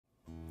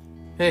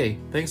Hey,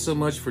 thanks so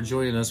much for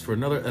joining us for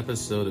another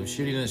episode of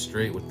Shooting It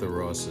Straight with the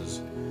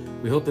Rosses.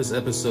 We hope this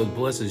episode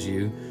blesses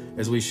you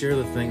as we share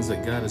the things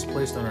that God has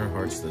placed on our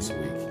hearts this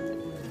week.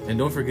 And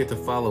don't forget to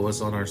follow us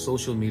on our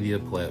social media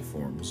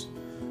platforms.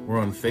 We're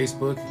on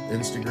Facebook,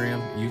 Instagram,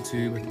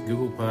 YouTube,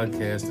 Google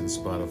Podcast, and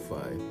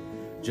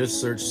Spotify.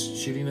 Just search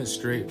Shooting It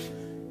Straight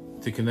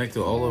to connect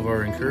to all of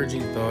our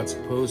encouraging thoughts,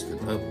 posts, and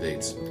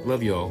updates.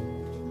 Love you all.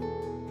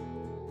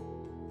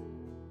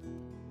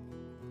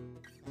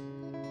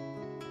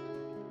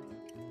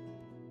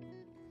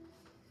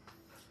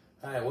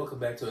 Hi, welcome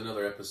back to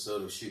another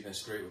episode of Shooting It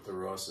Straight with the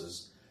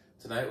Rosses.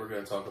 Tonight we're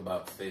going to talk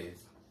about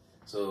faith.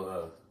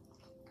 So,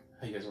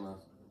 how you guys want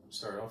to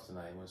start off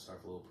tonight? You want to start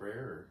with a little prayer?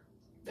 Or?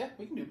 Yeah,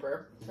 we can do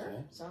prayer. Sure.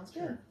 Okay. Sounds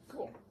good. Sure.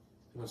 Cool.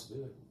 Who wants to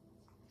do it?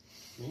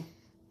 Me?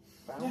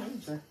 Yeah,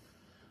 sure.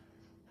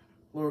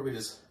 Lord, we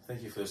just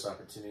thank you for this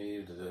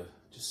opportunity to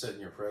just sit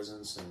in your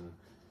presence and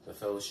to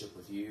fellowship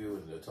with you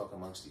and to talk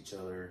amongst each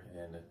other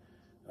and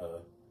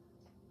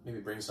maybe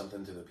bring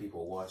something to the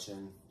people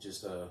watching.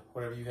 Just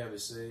whatever you have to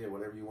say or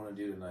whatever you want to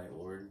do tonight,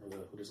 Lord.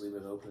 We'll just leave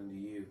it open to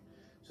you.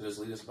 So just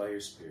lead us by your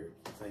Spirit.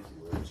 Thank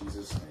you, Lord. In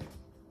Jesus' name,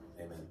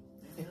 amen.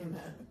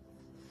 Amen.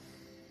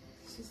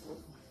 She's a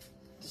little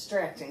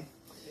distracting.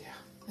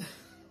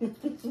 Yeah.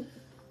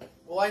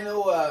 Well, I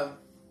know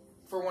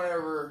for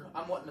whenever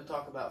I'm wanting to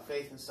talk about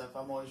faith and stuff,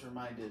 I'm always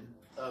reminded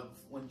of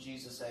when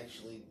Jesus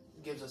actually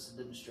gives us a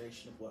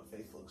demonstration of what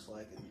faith looks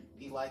like. And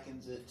he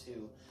likens it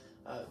to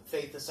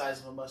faith the size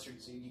of a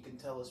mustard seed. You can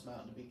tell this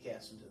mountain to be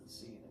cast into the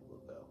sea and it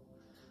will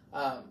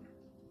go.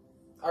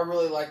 I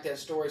really like that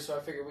story, so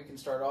I figured we can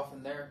start off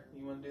in there.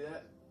 You want to do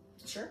that?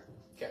 Sure.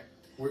 Okay.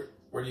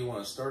 Where do you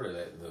want to start it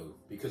at, though?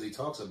 Because he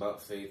talks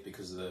about faith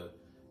because the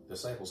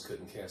disciples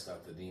couldn't cast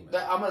out the demon.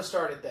 I'm going to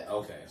start at that.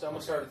 Okay. So I'm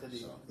going to start at the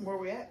demon. Where are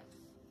we at?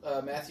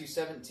 Matthew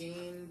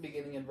 17,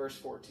 beginning in verse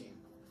 14.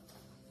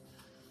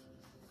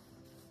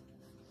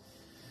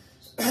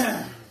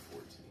 14.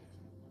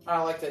 I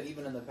like that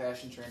even in the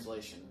Passion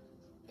Translation,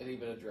 it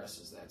even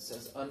addresses that. It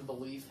says,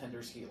 unbelief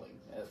hinders healing.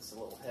 That's a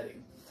little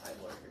heading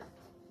title right here.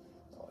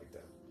 I like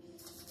that.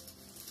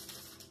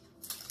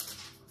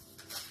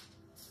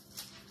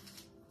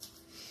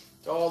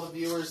 To all the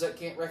viewers that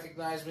can't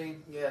recognize me,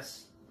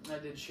 yes, I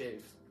did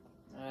shave.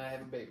 I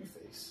have a baby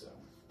face, so.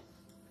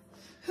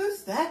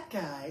 Who's that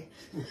guy?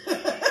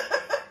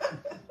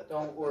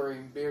 Don't worry,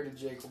 Bearded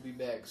Jake will be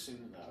back soon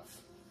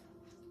enough.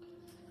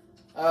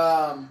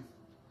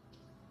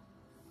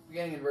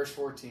 Beginning in verse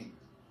 14.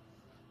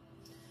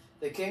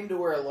 They came to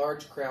where a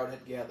large crowd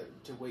had gathered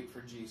to wait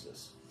for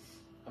Jesus.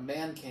 A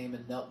man came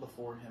and knelt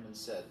before him and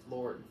said,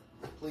 Lord,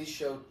 please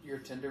show your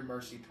tender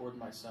mercy toward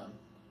my son.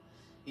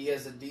 He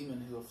has a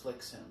demon who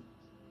afflicts him.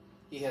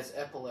 He has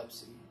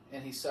epilepsy,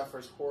 and he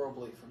suffers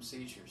horribly from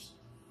seizures.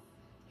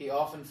 He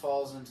often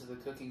falls into the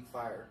cooking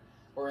fire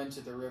or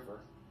into the river.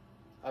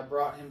 I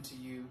brought him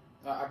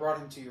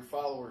to your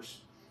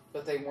followers,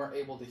 but they weren't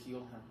able to heal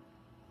him.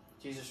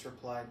 Jesus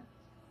replied,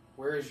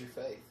 where is your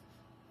faith?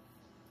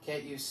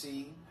 Can't you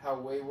see how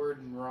wayward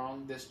and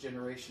wrong this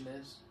generation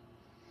is?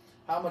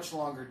 How much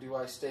longer do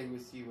I stay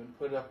with you and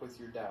put up with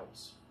your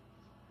doubts?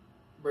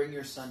 Bring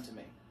your son to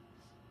me.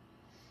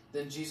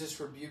 Then Jesus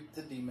rebuked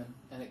the demon,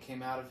 and it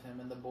came out of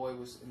him, and the boy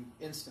was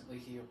instantly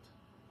healed.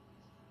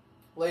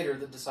 Later,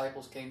 the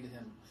disciples came to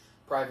him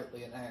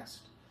privately and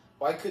asked,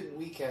 why couldn't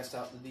we cast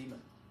out the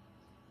demon?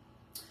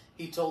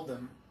 He told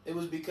them, it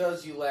was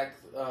because of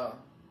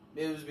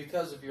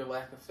your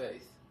lack of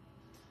faith.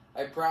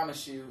 I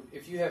promise you,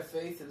 if you have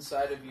faith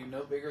inside of you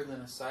no bigger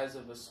than the size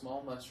of a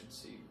small mustard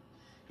seed,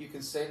 you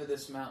can say to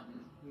this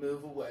mountain,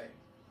 move away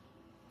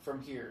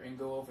from here and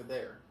go over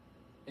there,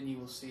 and you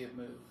will see it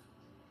move.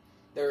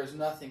 There is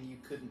nothing you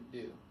couldn't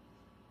do.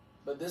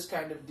 But this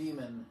kind of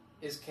demon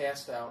is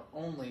cast out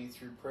only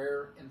through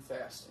prayer and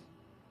fasting.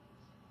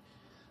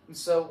 And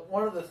so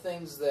one of the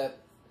things that,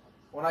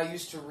 when I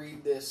used to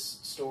read this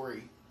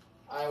story,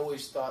 I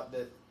always thought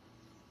that,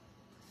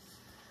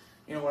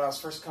 when I was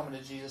first coming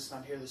to Jesus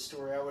and I'd hear this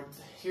story, I would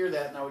hear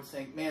that and I would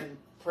think, man,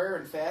 prayer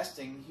and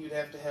fasting, you'd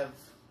have to have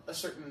a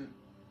certain,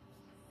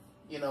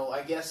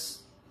 I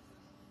guess,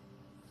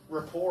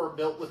 rapport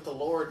built with the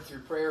Lord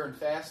through prayer and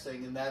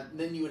fasting, and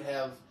then you would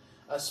have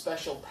a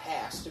special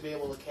pass to be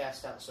able to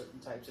cast out certain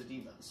types of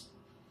demons.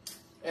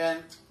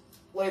 And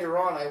later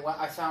on,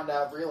 I found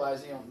out,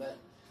 realized, that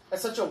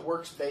that's such a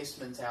works-based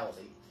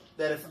mentality,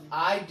 that if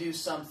I do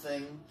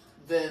something,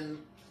 then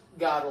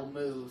God will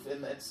move,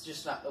 and it's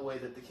just not the way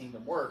that the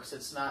kingdom works.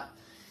 It's not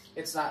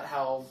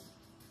how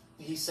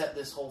he set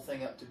this whole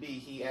thing up to be.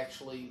 He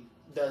actually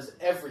does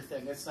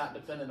everything. It's not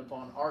dependent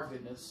upon our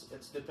goodness.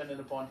 It's dependent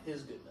upon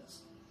his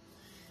goodness.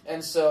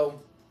 And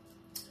so,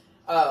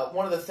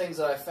 one of the things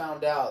that I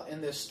found out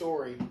in this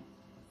story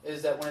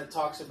is that when it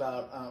talks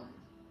about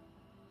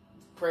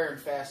prayer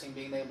and fasting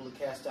being able to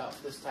cast out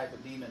this type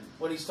of demon,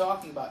 what he's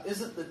talking about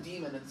isn't the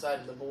demon inside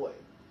of the boy.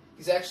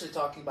 He's actually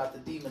talking about the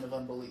demon of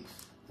unbelief.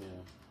 Yeah.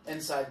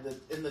 Inside the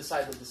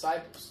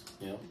disciples.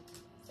 Yeah.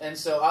 And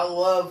so I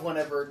love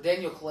whenever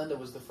Daniel Kolenda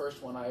was the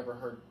first one I ever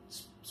heard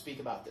speak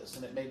about this,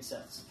 and it made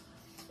sense.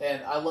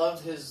 And I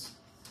loved his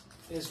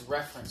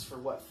reference for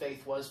what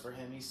faith was for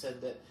him. He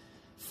said that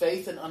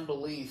faith and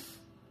unbelief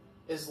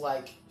is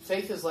like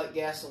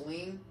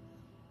gasoline,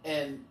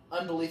 and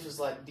unbelief is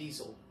like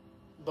diesel.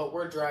 But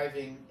we're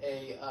driving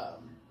a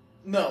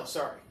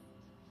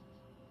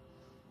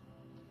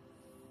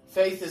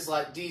faith is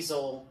like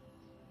diesel,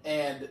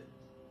 and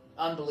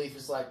unbelief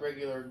is like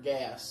regular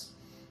gas,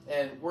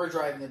 and we're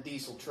driving a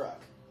diesel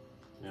truck.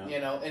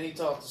 Yeah. And he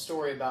talked a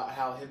story about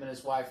how him and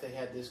his wife, they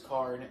had this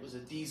car, and it was a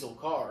diesel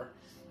car,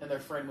 and their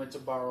friend went to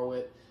borrow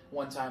it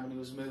one time when he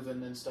was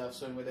moving and stuff,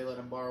 so anyway, they let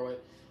him borrow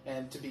it,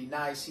 and to be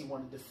nice, he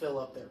wanted to fill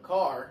up their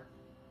car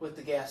with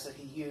the gas that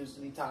he used,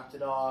 and he topped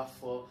it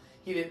off. Well,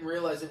 he didn't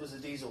realize it was a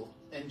diesel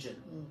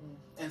engine,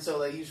 and so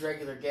they used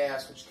regular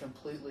gas, which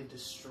completely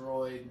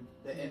destroyed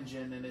the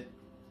engine, and it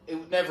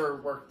never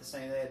worked the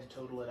same. They had to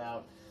total it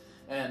out,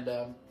 and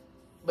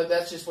but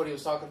that's just what he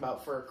was talking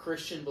about for a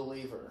Christian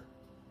believer.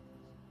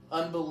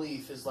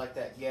 Unbelief is like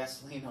that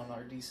gasoline on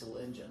our diesel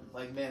engine.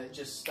 Like, man, it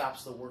just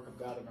stops the work of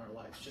God in our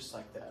lives, just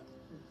like that.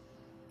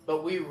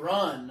 But we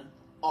run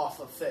off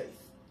of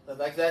faith.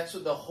 Like, that's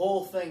the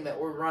whole thing that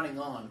we're running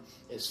on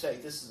is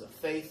faith. This is a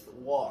faith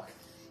walk.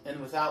 And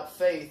without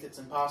faith, it's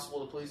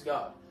impossible to please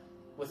God.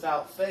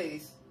 Without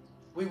faith,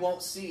 we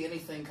won't see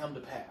anything come to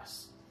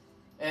pass.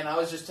 And I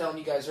was just telling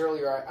you guys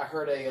earlier, I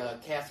heard a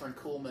Catherine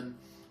Kuhlman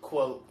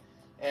quote,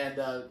 and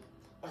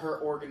her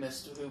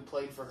organist who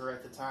played for her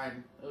at the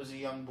time, it was a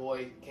young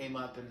boy, came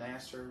up and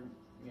asked her,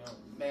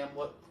 ma'am,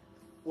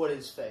 what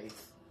is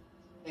faith?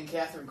 And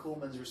Catherine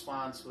Kuhlman's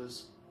response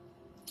was,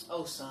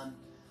 oh, son,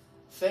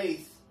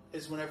 faith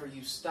is whenever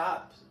you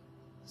stop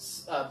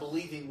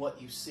believing what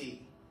you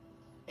see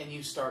and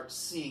you start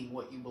seeing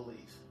what you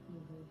believe.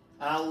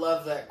 And I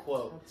love that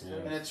quote. Yeah.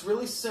 And it's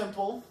really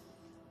simple,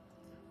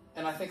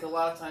 and I think a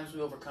lot of times we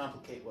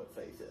overcomplicate what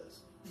faith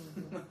is.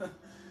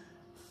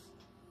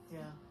 Yeah.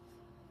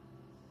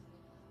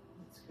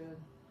 That's good.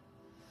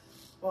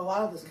 Well, a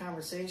lot of this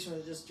conversation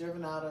was just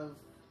driven out of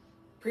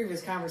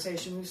previous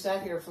conversation. We've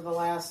sat here for the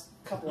last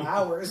couple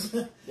hours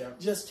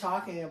just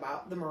talking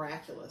about the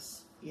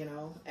miraculous,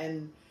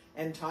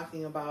 and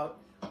talking about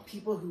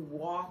people who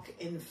walk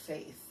in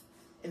faith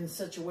in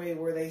such a way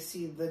where they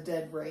see the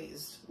dead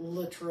raised,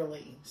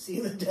 literally see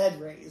the dead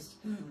raised,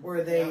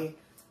 where they,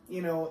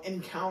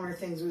 encounter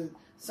things with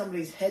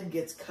somebody's head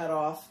gets cut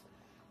off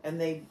and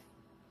they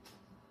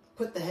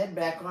put the head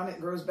back on, it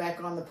grows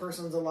back on, the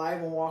person's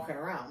alive and walking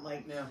around.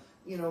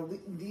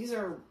 These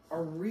are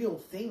real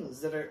things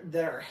that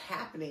are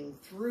happening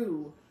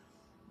through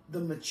the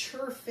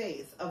mature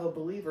faith of a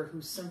believer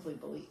who simply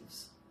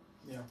believes.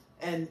 Yeah.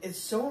 And it's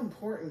so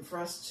important for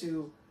us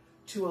to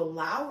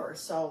allow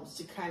ourselves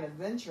to kind of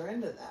venture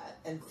into that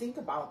and think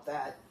about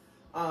that,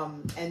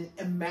 and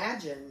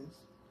imagine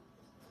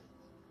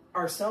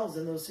ourselves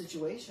in those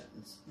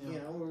situations. Yeah.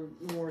 When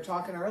we were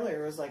talking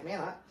earlier, it was like,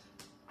 man,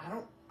 I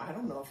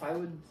don't know if I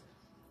would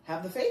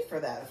have the faith for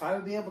that. If I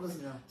would be able to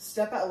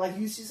step out, like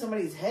you see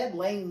somebody's head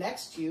laying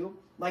next to you,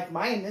 like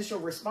my initial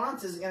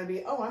response is going to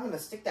be, oh, I'm going to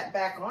stick that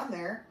back on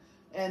there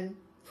and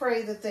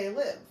pray that they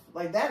live.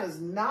 Like, that is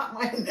not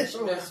my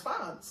initial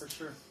response. For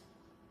sure.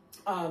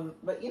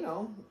 But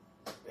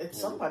it's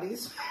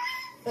somebody's.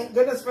 Thank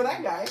goodness for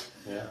that guy.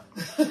 Yeah.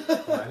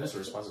 My initial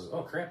response is,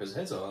 oh crap, his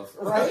head's off.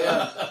 Right?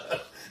 Yeah.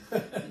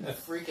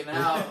 Freaking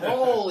out.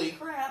 Holy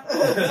crap.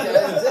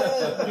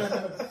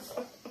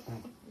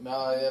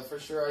 No, yeah, for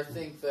sure. I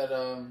think that,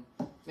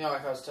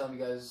 like I was telling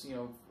you guys,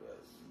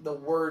 the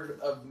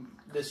word of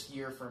this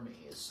year for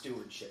me is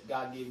stewardship.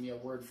 God gave me a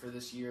word for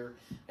this year.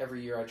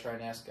 Every year I try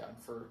and ask God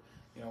for,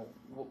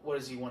 what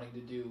is He wanting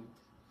to do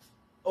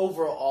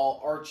overall,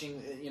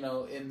 arching,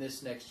 in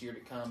this next year to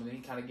come. And then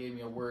He kind of gave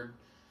me a word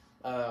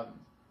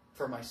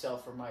for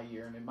myself for my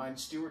year, and in mine,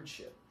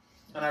 stewardship.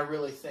 And I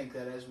really think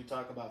that as we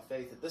talk about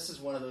faith, that this is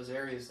one of those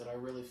areas that I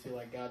really feel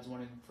like God's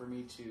wanting for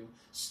me to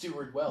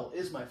steward well,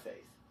 is my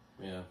faith.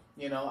 Yeah.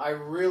 I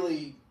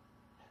really,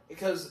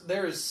 because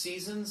there is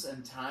seasons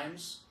and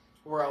times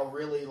where I'll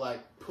really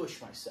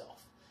push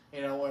myself.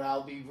 When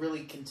I'll be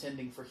really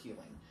contending for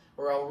healing,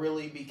 or I'll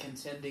really be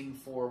contending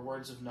for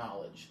words of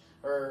knowledge,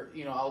 or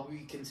I'll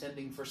be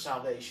contending for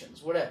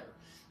salvations, whatever.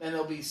 And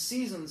there'll be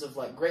seasons of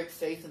great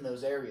faith in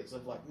those areas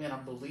of man,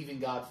 I'm believing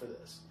God for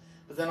this.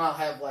 But then I'll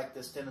have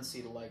this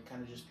tendency to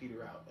kind of just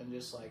peter out and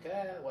just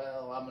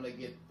I'm going to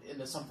get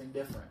into something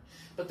different.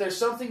 But there's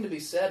something to be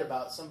said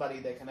about somebody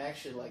that can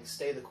actually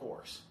stay the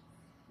course.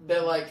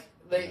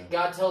 That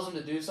God tells them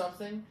to do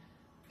something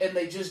and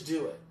they just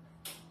do it.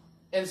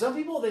 And some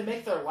people, they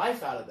make their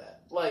life out of that.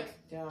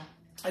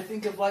 I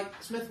think of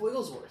Smith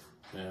Wigglesworth.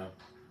 Yeah.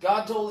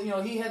 God told,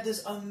 he had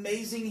this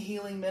amazing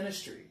healing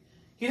ministry.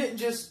 He didn't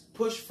just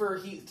push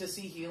to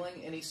see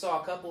healing, and he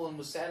saw a couple and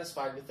was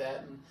satisfied with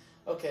that, and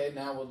okay,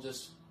 now we'll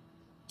just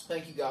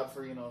thank you, God,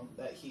 for,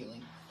 that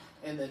healing,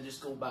 and then just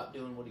go about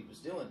doing what he was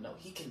doing. No,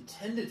 he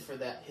contended for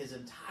that his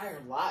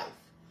entire life.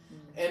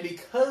 Mm-hmm. And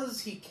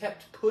because he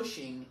kept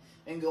pushing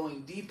and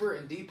going deeper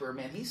and deeper,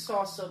 man, he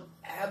saw some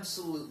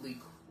absolutely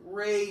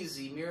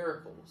crazy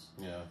miracles.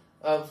 Yeah.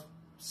 Of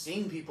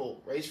seeing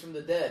people raised from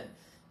the dead,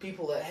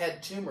 people that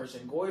had tumors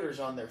and goiters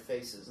on their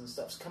faces and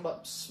stuff, come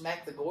up,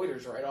 smack the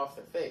goiters right off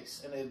their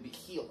face, and they'd be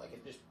healed. Like,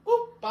 it just,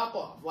 whoop, pop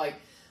off. Like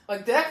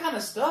that kind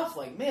of stuff,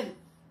 like, man,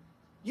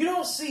 you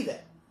don't see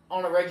that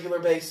on a regular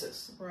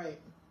basis. Right.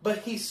 But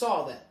he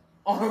saw that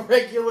on a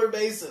regular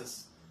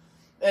basis.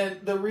 And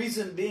the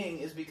reason being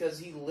is because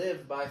he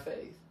lived by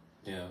faith.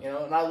 Yeah. You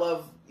know, and I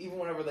love, even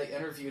whenever they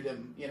interviewed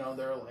him, you know,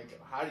 they're like,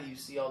 how do you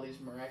see all these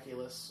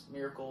miraculous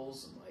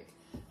miracles? And like,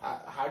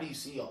 how do you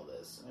see all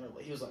this? And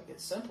he was like,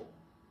 it's simple.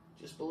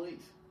 Just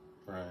believe.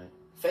 Right.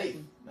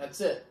 Faith.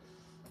 That's it.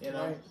 You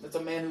know, Right. that's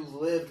a man who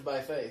lived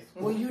by faith.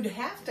 Well, you'd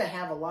have to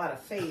have a lot of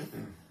faith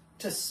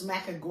to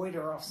smack a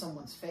goiter off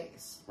someone's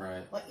face.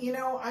 Right. Like, you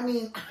know, I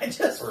mean, I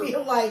just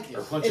feel like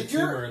Or punch a if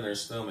you're tumor in their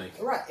stomach.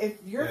 right, if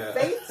your Yeah.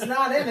 faith's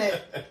not in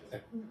it,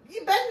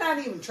 you better not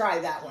even try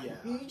that one. Yeah.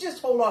 You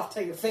just hold off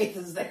till your faith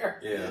is there.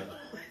 Yeah.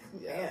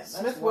 Yeah, that's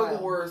Smith wild.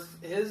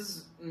 Wigglesworth,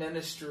 his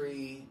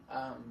ministry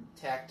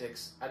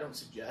tactics, I don't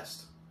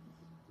suggest.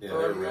 Yeah,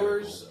 or they're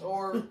yours, radical.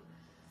 or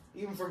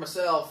even for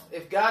myself.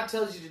 If God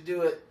tells you to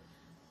do it,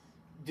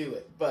 do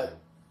it. But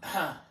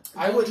I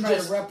Don't wouldn't try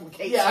just to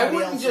replicate. Yeah, I somebody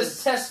wouldn't else's.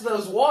 just test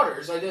those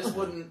waters. I just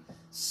wouldn't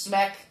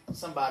smack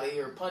somebody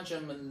or punch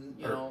them and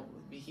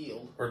be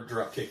healed. Or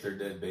drop kick their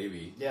dead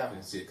baby. Yeah.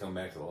 And see it come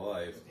back to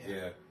life. Yeah.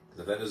 Yeah.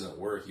 Because if that doesn't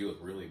work, you look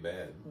really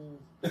bad.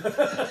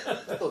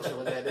 That looks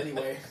really bad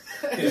anyway.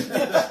 Yeah.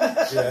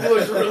 It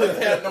looks really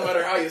bad no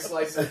matter how you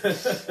slice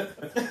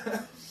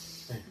it.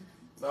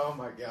 Oh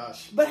my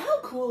gosh. But how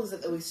cool is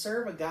it that we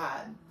serve a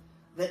God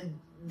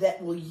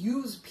that will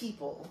use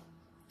people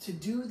to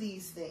do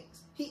these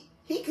things?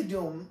 He could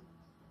do them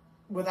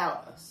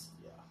without us.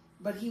 Yeah.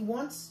 But he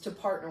wants to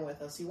partner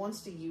with us. He wants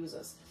to use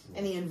us,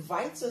 and he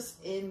invites us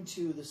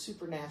into the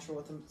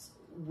supernatural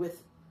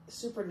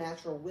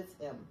with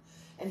him,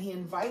 and he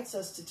invites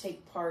us to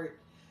take part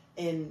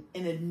in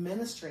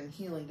administering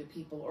healing to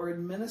people, or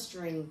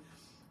administering,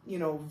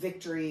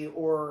 victory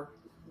or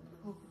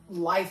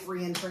life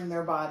re-entering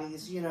their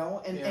bodies,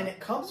 and it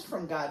comes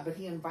from God, but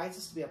he invites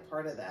us to be a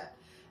part of that.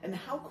 And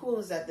how cool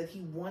is that he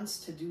wants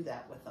to do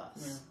that with us?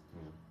 Yeah.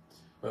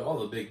 But all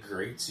the big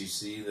greats you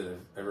see that have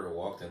ever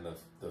walked in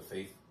the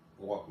faith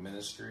walk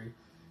ministry,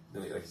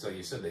 like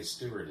you said, they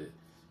steward it.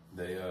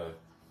 They,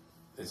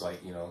 it's like,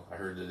 I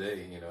heard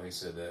today, he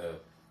said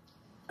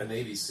a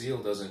Navy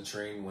SEAL doesn't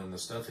train when the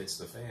stuff hits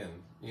the fan,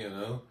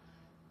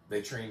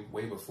 they train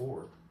way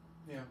before.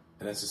 Yeah.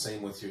 And that's the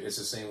same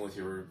with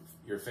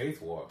your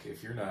faith walk.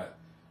 If you're not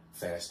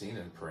fasting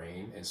and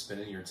praying and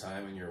spending your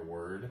time in your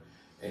word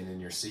and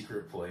in your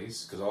secret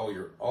place, because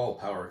all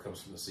power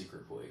comes from the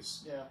secret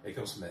place. Yeah. It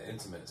comes from the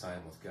intimate time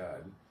with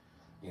God,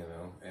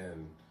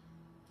 and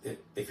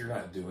if you're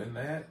not doing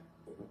that,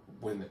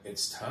 when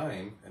it's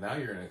time, and now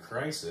you're in a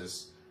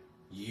crisis,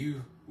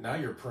 now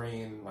you're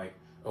praying like,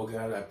 oh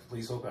God,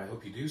 I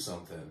hope you do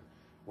something.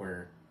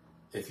 Where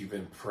if you've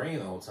been praying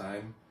the whole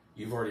time,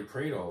 you've already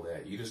prayed all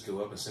that. You just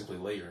go up and simply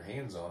lay your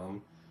hands on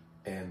them,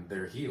 and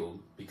they're healed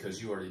because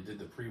you already did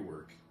the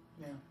pre-work.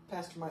 Yeah.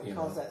 Pastor Mike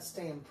calls that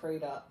staying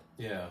prayed up.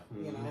 Yeah.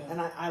 And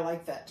I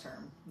like that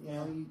term.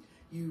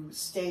 You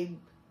stayed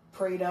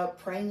prayed up,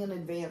 praying in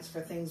advance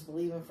for things,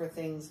 believing for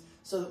things,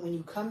 so that when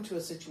you come to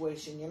a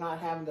situation, you're not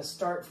having to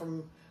start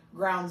from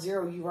ground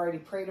zero. You've already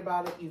prayed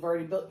about it. You've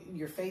already built,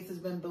 your faith has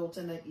been built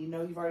in it.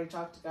 You've already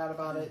talked to God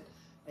about it,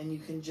 and you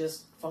can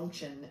just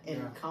function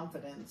in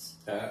confidence.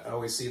 I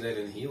always see that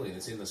in healing.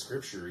 It's in the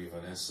scripture even.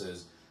 It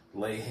says,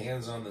 lay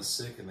hands on the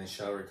sick and they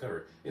shall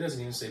recover. It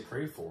doesn't even say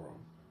pray for them.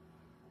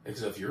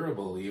 Because if you're a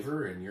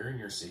believer and you're in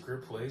your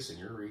secret place and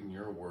you're reading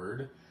your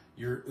word,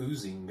 you're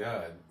oozing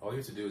God. All you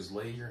have to do is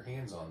lay your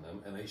hands on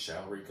them and they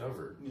shall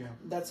recover. Yeah.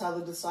 That's how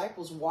the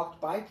disciples walked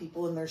by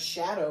people in their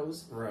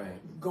shadows,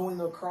 Right.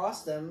 going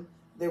across them.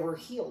 They were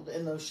healed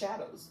in those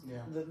shadows. Yeah.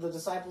 The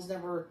disciples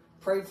never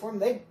prayed for them.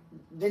 They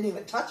didn't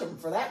even touch them,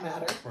 for that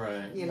matter.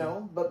 Right.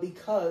 But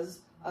because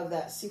of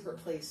that secret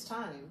place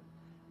time,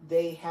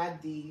 they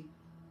had the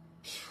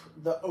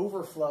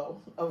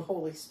overflow of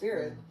Holy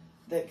Spirit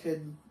that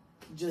could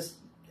just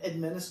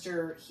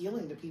administer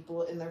healing to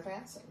people in their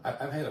passing.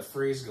 I've had a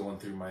phrase going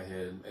through my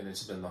head, and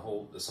it's been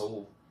this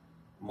whole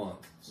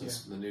month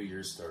since the new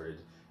year started,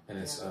 and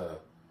it's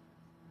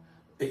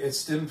it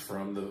stemmed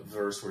from the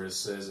verse where it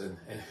says, and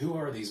who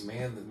are these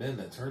men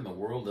that turn the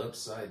world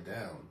upside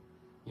down?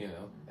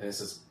 And it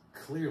says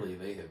clearly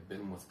they have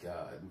been with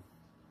God.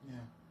 Yeah.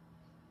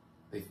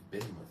 They've been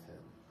with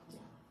Him. Yeah.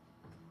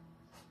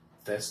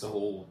 That's the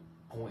whole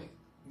point.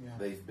 Yeah.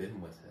 They've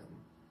been with Him.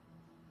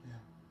 Yeah.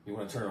 You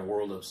want to turn a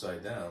world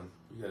upside down,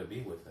 you got to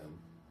be with Him.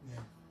 Yeah.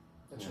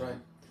 That's right.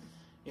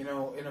 In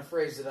a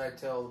phrase that I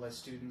tell my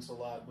students a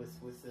lot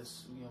with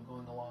this,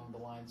 going along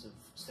the lines of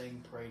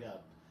staying prayed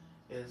up,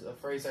 is a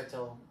phrase I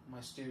tell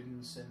my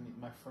students and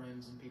my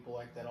friends and people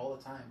like that all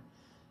the time,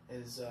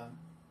 is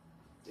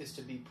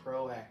to be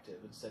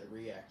proactive instead of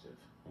reactive.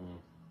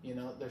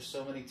 There's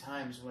so many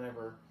times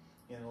whenever,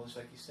 just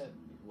like you said,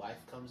 life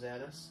comes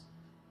at us,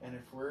 and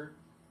if we're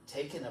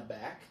taken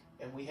aback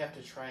and we have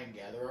to try and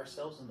gather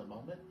ourselves in the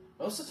moment,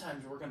 most of the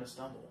times we're going to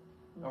stumble.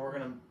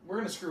 and we're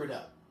gonna screw it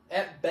up.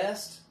 At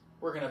best,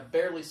 we're gonna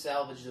barely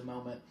salvage the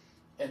moment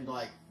and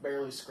like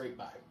barely scrape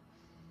by.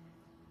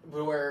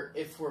 Where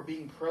if we're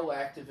being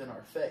proactive in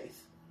our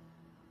faith,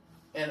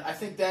 and I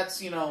think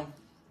that's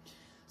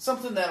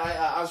something that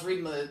I was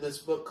reading this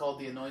book called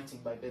The Anointing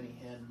by Benny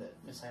Hinn that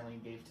Miss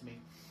Eileen gave to me,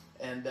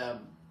 and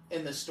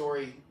in the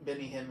story,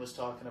 Benny Hinn was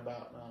talking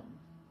about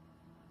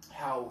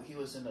how he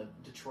was in a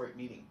Detroit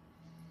meeting,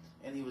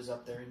 and he was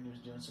up there and he was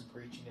doing some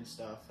preaching and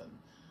stuff,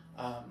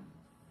 and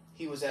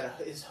he was at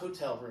his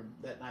hotel room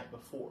that night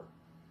before,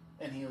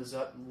 and he was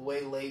up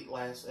way late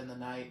in the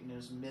night, and it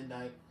was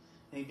midnight,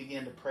 and he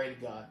began to pray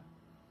to God,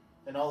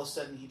 and all of a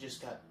sudden he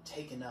just got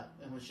taken up,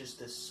 and was just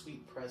this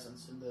sweet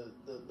presence, and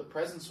the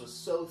presence was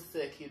so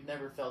thick he had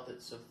never felt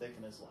it so thick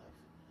in his life.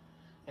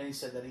 And he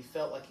said that he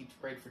felt like he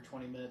prayed for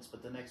 20 minutes,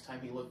 but the next time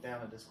he looked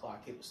down at his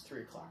clock, it was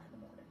 3 o'clock in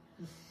the morning.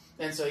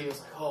 And so he was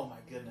like, oh my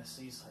goodness.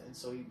 And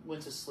so he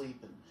went to sleep,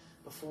 and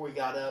before he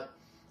got up,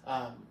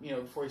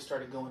 before he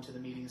started going to the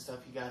meeting and stuff,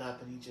 he got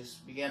up and he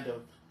just began to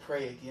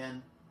pray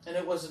again. And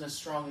it wasn't as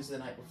strong as the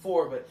night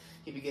before, but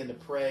he began to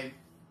pray.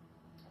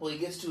 Well, he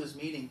gets to his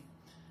meeting,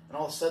 and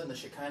all of a sudden the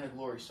Shekinah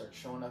glory starts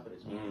showing up at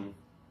his meeting.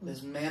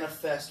 This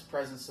manifest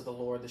presence of the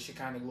Lord. The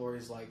Shekinah glory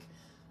is like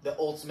the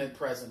ultimate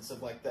presence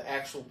of like the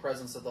actual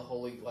presence of the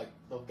holy, like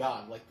of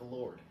God, like the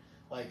Lord.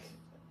 Like,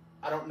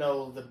 I don't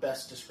know the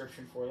best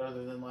description for it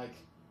other than like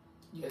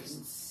you can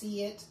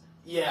see it,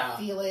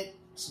 feel it,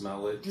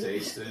 smell it,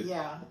 taste it.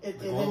 Yeah,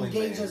 it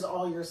engages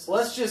all your senses.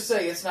 Let's just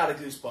say it's not a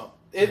goosebump.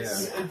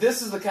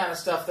 This is the kind of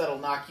stuff that'll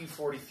knock you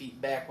 40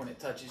 feet back when it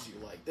touches you.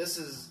 Like, this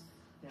is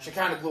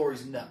Shekinah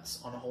glory's nuts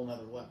on a whole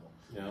nother level.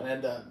 Yeah.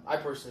 And I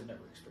personally have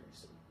never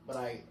experienced it, but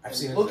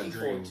I'm looking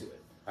forward to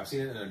it. I've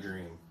seen it in a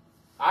dream.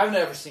 I've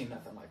never seen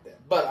nothing like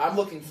that, but I'm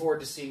looking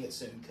forward to seeing it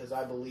soon because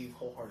I believe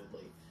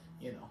wholeheartedly,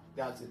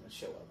 God's going to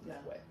show up in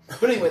that way.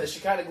 But anyway, the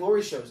Shekinah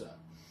glory shows up,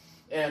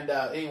 and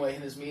anyway,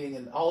 in his meeting,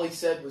 and all he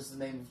said was the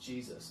name of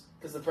Jesus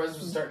because the presence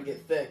was starting to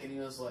get thick, and he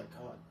was like,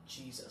 "God,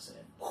 Jesus," and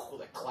then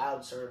the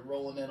cloud started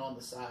rolling in on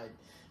the side,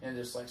 and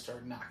just like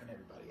started knocking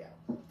everybody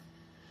out.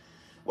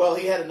 Well,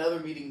 he had another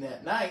meeting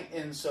that night,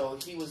 and so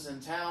he was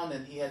in town,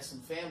 and he had some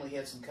family, he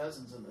had some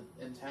cousins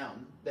in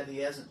town that he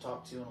hasn't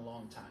talked to in a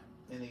long time.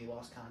 And he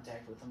lost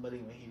contact with them, but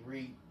anyway, he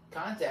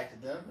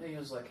recontacted them, and he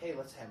was like, hey,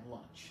 let's have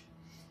lunch.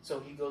 So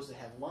he goes to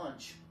have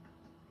lunch,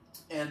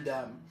 and,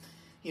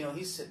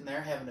 he's sitting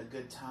there having a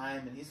good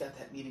time, and he's got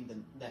that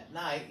meeting that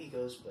night. He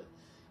goes, but,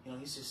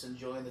 he's just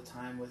enjoying the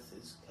time with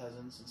his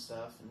cousins and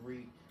stuff,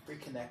 and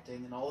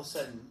reconnecting, and all of a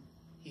sudden,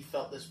 he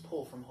felt this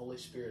pull from Holy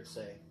Spirit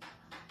say,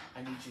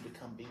 I need you to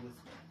come be with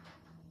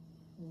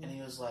me. And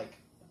he was like,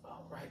 oh,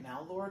 right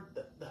now, Lord,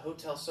 the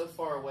hotel's so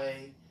far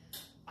away,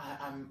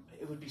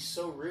 it would be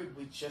so rude.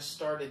 We just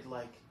started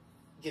like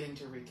getting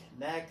to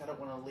reconnect. I don't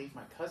want to leave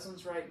my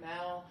cousins right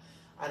now.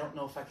 I don't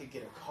know if I could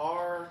get a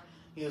car.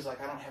 He was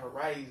like, I don't have a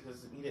ride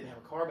because he didn't have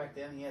a car back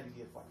then. He had to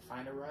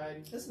find a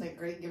ride. Isn't it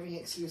great giving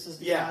excuses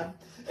to God?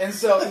 And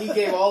so he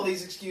gave all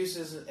these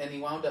excuses, and he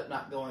wound up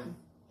not going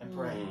and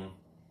praying.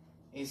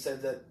 He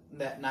said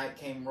that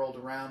night rolled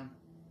around,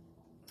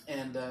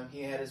 and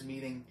he had his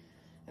meeting,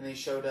 and they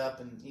showed up,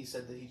 and he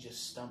said that he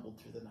just stumbled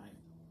through the night.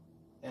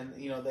 And,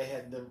 they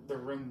had the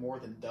room more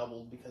than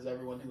doubled because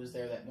everyone who was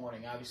there that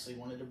morning obviously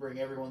wanted to bring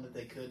everyone that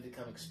they could to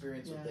come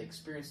experience what they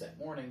experienced that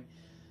morning.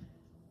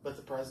 But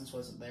the presence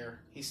wasn't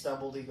there. He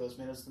stumbled. He goes,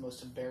 man, it was the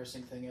most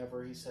embarrassing thing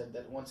ever. He said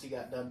that once he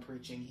got done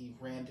preaching, he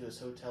ran to his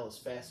hotel as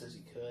fast as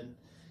he could.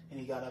 And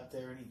he got up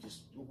there and he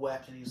just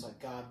wept. And he was like,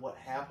 God, what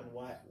happened?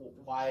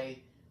 Why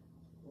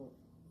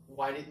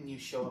didn't you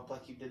show up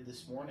like you did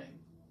this morning?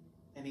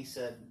 And he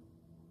said,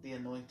 the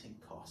anointing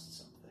cost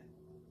something.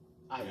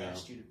 I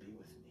asked you to be with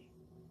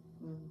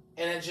me.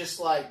 And it just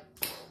like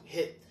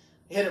hit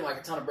him like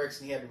a ton of bricks,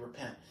 and he had to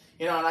repent.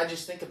 And I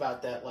just think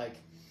about that, like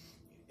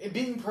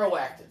being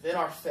proactive in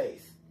our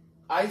faith.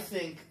 I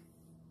think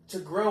to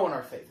grow in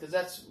our faith, because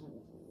that's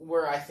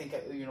where I think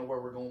where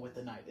we're going with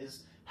the night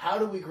is how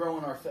do we grow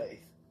in our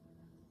faith?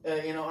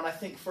 And I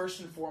think first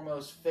and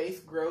foremost,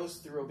 faith grows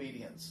through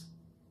obedience.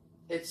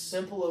 It's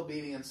simple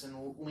obedience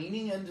and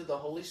leaning into the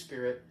Holy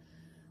Spirit,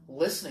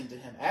 listening to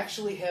Him,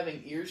 actually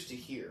having ears to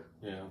hear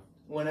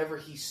whenever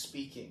He's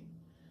speaking.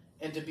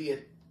 And to be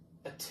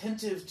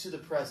attentive to the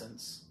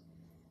presence.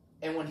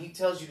 And when He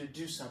tells you to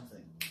do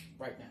something,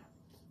 right now.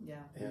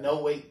 Yeah.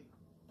 No wait.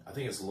 I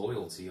think it's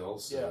loyalty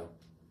also.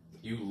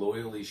 Yeah. You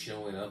loyally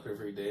showing up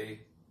every day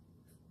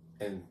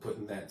and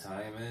putting that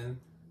time in,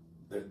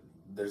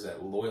 there's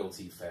that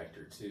loyalty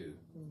factor too.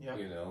 Yep.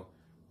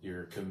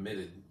 You're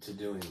committed to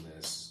doing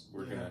this.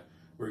 We're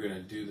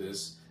gonna do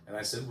this. And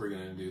I said we're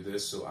gonna do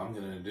this, so I'm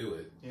gonna do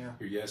it. Yeah.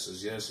 Your yes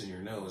is yes and your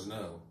no is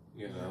no.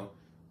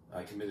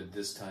 I committed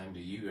this time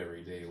to you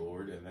every day,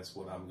 Lord, and that's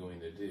what I'm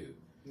going to do.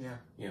 Yeah.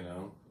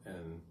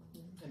 And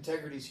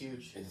integrity's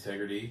huge.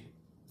 Integrity,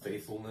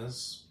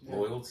 faithfulness,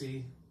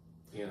 loyalty,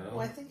 Well,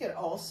 I think it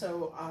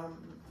also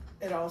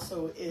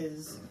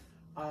is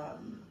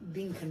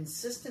being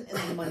consistent in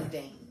the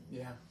mundane.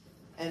 Yeah.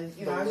 And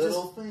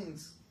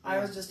I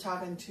was just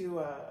talking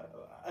to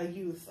a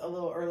youth a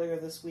little earlier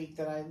this week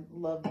that I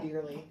love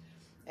dearly,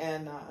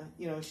 and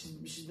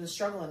she's been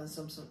struggling in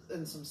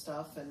some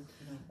stuff and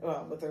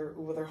with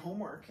her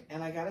homework,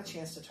 and I got a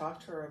chance to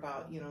talk to her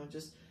about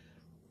just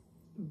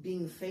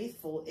being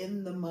faithful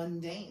in the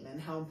mundane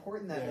and how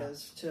important that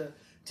is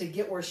to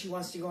get where she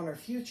wants to go in her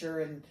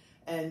future,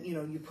 and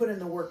you put in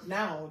the work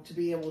now to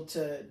be able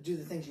to do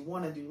the things you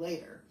want to do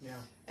later.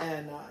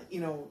 And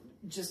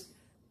just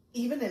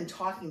even in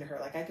talking to her,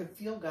 like I could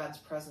feel God's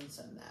presence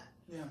in that.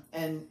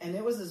 And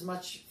it was as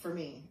much for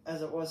me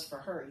as it was for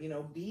her.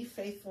 Be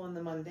faithful in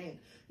the mundane.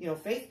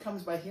 Faith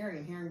comes by hearing,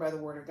 and hearing by the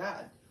word of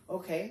God.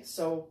 Okay,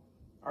 so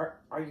are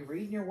you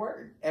reading your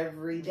word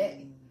every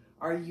day?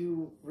 Are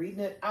you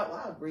reading it out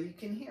loud where you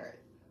can hear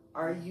it?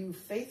 Are you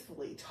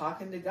faithfully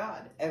talking to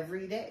God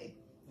every day?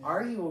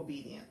 Are you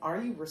obedient?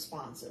 Are you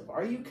responsive?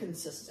 Are you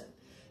consistent?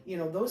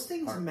 Those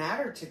things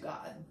matter to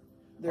God.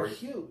 They're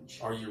huge.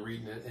 Are you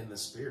reading it in the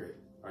Spirit?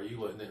 Are you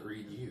letting it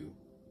read you?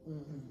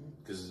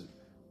 Because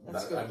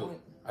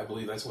I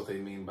believe that's what they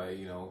mean by,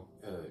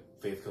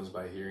 faith comes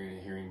by hearing,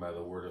 and hearing by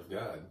the Word of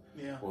God.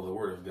 Well, the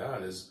Word of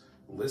God is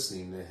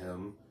listening to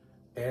Him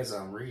as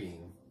I'm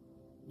reading.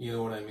 You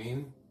know what I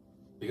mean?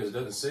 Because it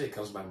doesn't say it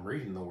comes by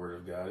reading the Word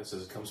of God. It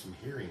says it comes from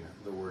hearing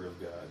the Word of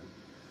God.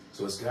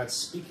 So as God's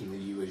speaking to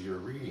you as you're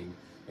reading,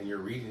 and you're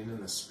reading in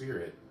the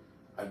Spirit,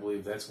 I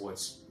believe that's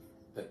what's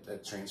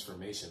that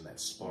transformation, that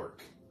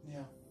spark.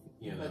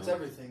 That's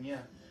everything.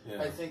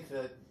 I think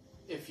that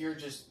if you're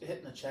just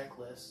hitting a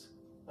checklist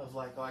of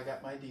like, I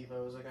got my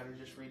devos, I got to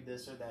just read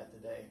this or that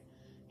today,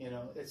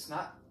 it's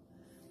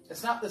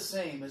not the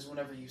same as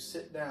whenever you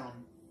sit down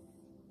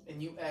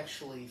and you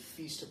actually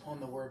feast upon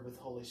the Word with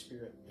the Holy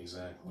Spirit.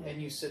 Exactly.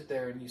 And you sit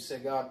there and you say,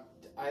 God,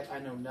 I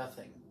know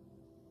nothing.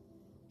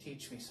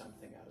 Teach me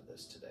something out of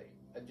this today.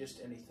 Just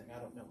anything. I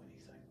don't know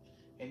anything.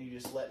 And you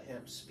just let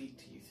Him speak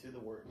to you through the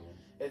Word.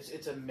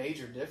 It's a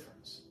major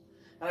difference.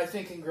 And I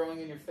think in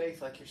growing in your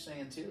faith, like you're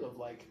saying too, of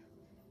like,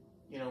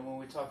 when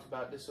we talked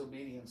about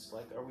disobedience,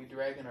 like, are we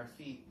dragging our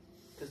feet?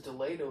 Because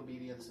delayed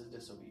obedience is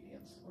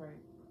disobedience. Right.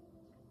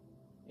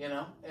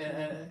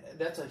 And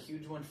that's a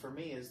huge one for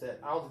me, is that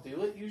I'll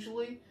do it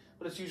usually,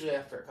 but it's usually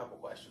after a couple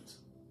questions.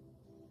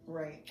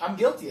 Right. I'm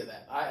guilty of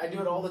that. I do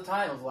it all the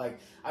time of like,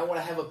 I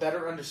want to have a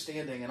better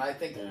understanding. And I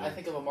think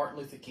of a Martin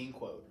Luther King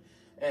quote,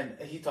 and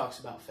he talks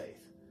about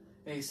faith.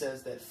 And he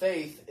says that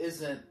faith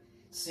isn't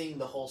seeing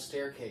the whole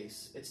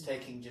staircase, it's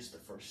taking just the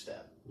first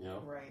step.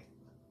 Right.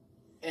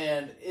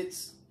 And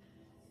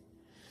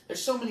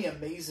there's so many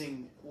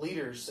amazing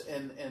leaders,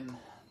 and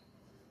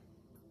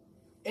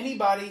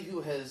anybody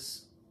who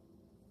has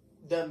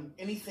done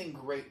anything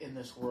great in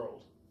this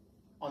world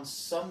on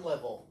some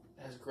level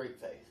has great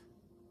faith.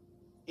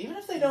 Even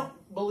if they don't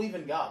believe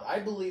in God, I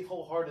believe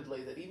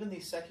wholeheartedly that even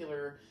these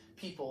secular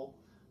people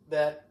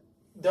that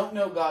don't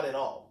know God at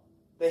all,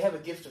 they have a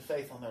gift of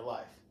faith on their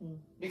life.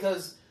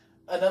 Because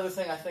another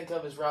thing I think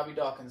of is Robbie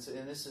Dawkins,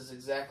 and this is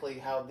exactly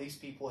how these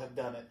people have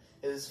done it,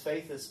 is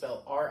faith is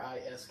spelled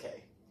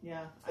R-I-S-K.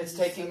 Yeah. It's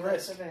taking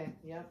risk.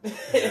 Yep.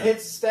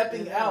 It's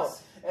stepping out,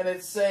 and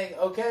it's saying,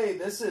 okay,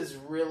 this is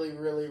really,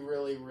 really,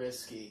 really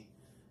risky,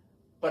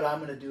 but I'm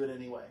going to do it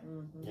anyway.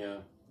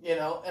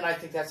 And I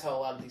think that's how a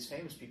lot of these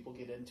famous people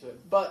get into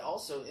it. But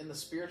also in the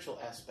spiritual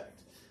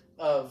aspect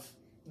of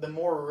the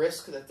more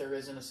risk that there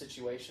is in a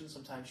situation,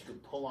 sometimes you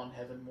could pull on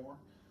heaven more.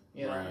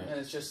 And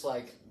it's just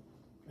like...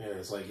 Yeah,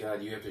 it's like,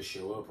 God, you have to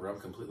show up or I'm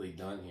completely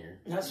done here.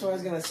 That's what I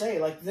was going to say.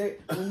 Like,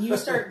 when you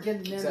start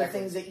getting into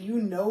things that you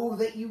know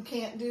that you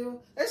can't do,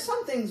 there's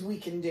some things we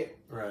can do.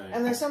 Right.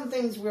 And there's some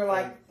things we're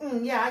like,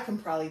 yeah, I can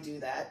probably do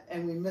that.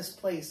 And we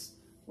misplace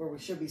where we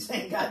should be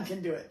saying God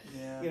can do it.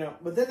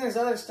 But then there's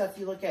other stuff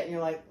you look at and you're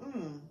like,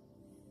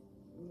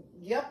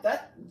 yep,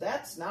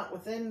 that's not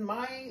within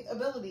my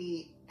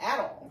ability at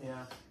all.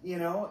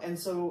 And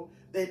so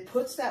it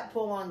puts that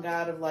pull on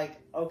God of like,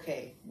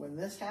 okay, when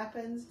this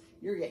happens,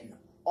 you're getting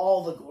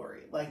all the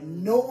glory. Like,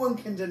 no one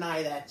can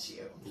deny that's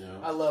you.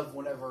 I love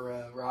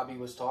whenever Robbie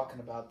was talking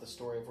about the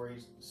story of where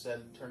he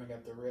said turning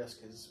up the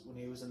risk is when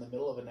he was in the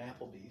middle of an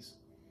Applebee's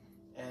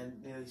and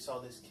he saw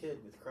this kid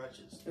with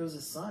crutches. It was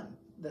his son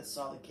that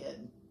saw the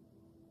kid.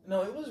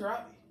 No, it was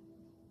Robbie.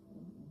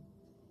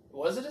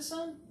 Was it his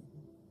son?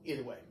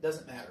 Either way,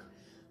 doesn't matter.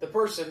 The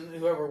person,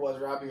 whoever it was,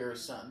 Robbie or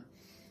his son,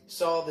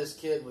 saw this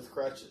kid with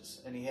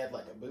crutches, and he had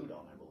like a boot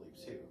on, I believe,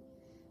 too,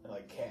 and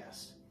like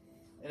cast.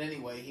 And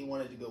anyway, he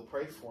wanted to go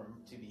pray for him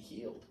to be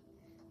healed.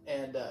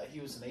 And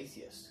he was an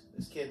atheist.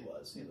 This kid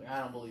was. He was like, I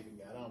don't believe in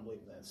God. I don't believe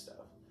in that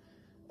stuff.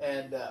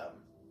 And,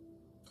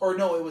 or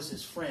no, it was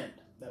his friend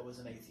that was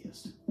an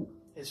atheist.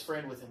 His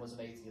friend with him was an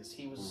atheist.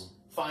 He was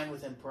fine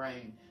with him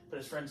praying, but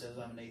his friend says,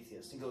 I'm an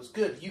atheist. He goes,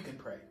 good, you can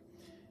pray.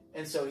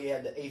 And so he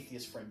had the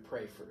atheist friend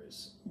pray for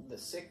the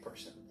sick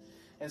person.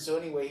 And so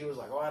anyway, he was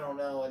like, I don't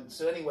know. And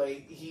so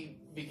anyway, he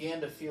began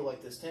to feel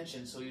like this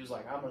tension. So he was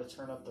like, I'm going to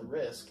turn up the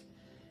risk.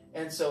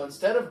 And so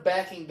instead of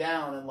backing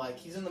down and like,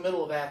 he's in the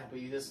middle of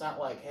Applebee's, it's not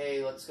like,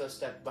 hey, let's go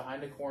step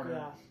behind a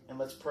corner and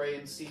let's pray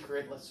in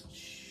secret. Let's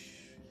shh,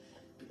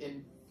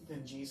 in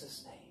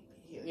Jesus'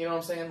 name. You know what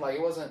I'm saying? Like,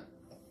 it wasn't,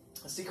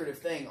 a secretive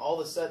thing, all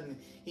of a sudden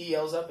he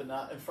yells up in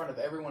front of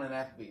everyone in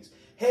Applebee's,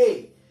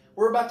 "Hey,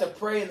 we're about to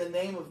pray in the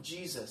name of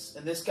Jesus,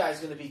 and this guy's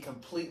going to be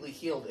completely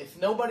healed. If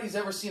nobody's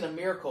ever seen a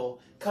miracle,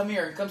 come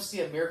here and come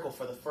see a miracle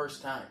for the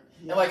first time."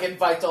 Yeah. And like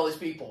invites all these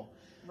people.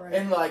 Right.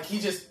 And like he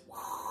just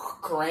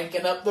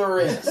cranking up the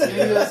wrist. And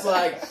he's just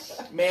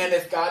like, man,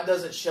 if God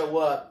doesn't show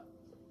up,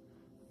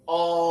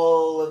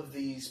 all of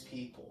these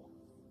people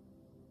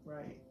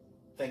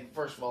think,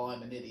 first of all,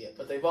 I'm an idiot.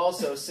 But they've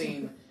also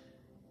seen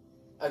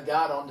a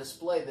God on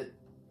display that,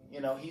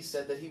 he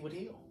said that he would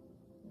heal.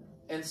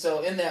 And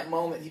so in that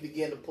moment, he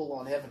began to pull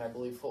on heaven, I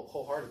believe,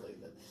 wholeheartedly.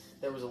 That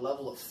there was a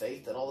level of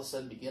faith that all of a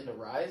sudden began to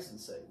rise and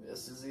say,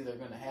 this is either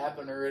going to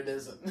happen or it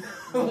isn't.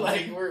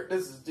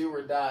 This is do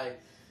or die.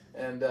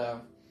 And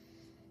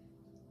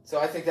so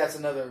I think that's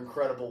another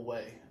incredible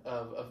way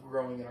of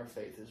growing in our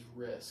faith is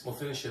risk. Well,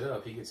 finish it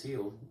up. He gets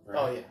healed. Right?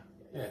 Oh, yeah.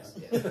 Yeah.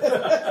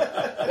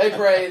 They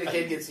pray, the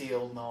kid gets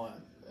healed and all that.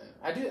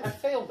 I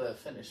fail to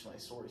finish my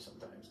story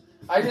sometimes.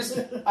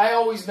 I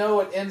always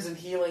know it ends in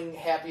healing,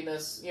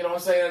 happiness, you know what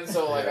I'm saying?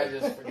 So, I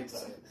just forget to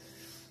say it.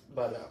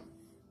 But,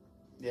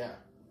 yeah.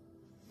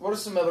 What are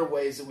some other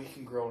ways that we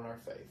can grow in our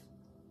faith?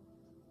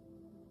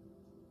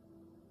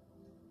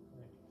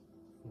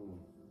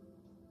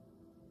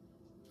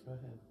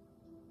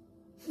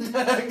 Go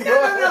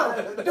ahead.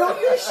 No. Don't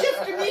you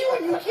shift to me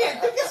when you can't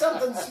think of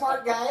something,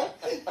 smart guy.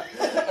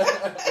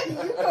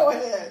 You go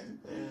ahead.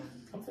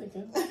 I'm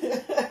thinking.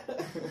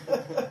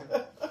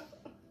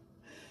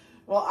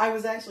 Well, I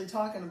was actually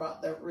talking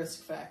about that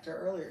risk factor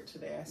earlier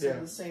today. I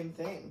said the same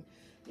thing,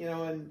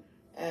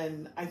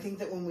 and I think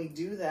that when we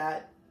do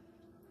that,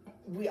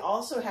 we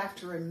also have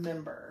to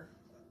remember,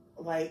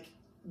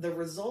 the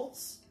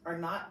results are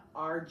not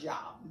our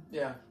job.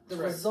 Yeah. The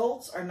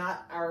results are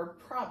not our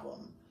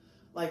problem.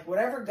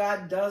 Whatever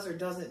God does or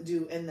doesn't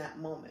do in that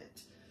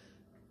moment.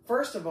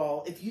 First of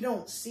all, if you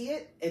don't see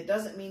it, it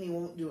doesn't mean he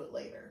won't do it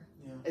later.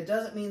 Yeah. It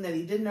doesn't mean that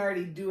he didn't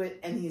already do it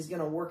and he's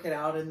going to work it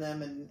out in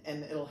them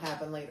and it'll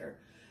happen later.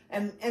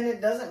 And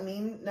it doesn't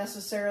mean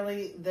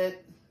necessarily that,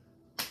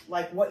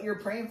 what you're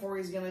praying for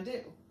he's going to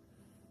do.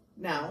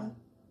 Now,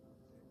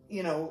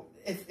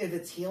 if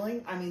it's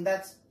healing,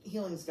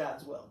 healing's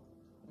God's will.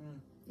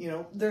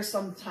 There's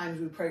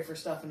sometimes we pray for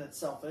stuff and it's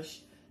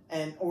selfish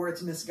or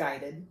it's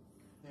misguided.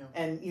 Yeah.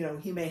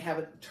 And, he may have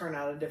it turn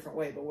out a different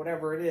way, but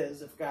whatever it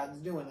is, if God's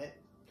doing it,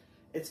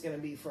 it's going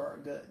to be for our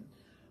good.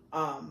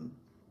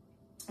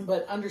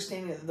 But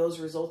understanding that those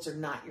results are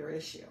not your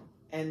issue.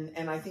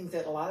 And I think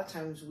that a lot of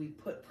times we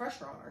put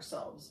pressure on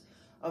ourselves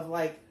of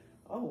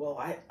oh, well,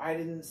 I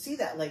didn't see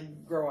that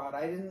leg grow out.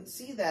 I didn't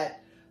see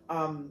that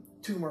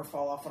tumor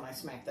fall off when I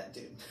smacked that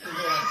dude.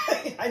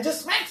 Yeah. I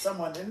just smacked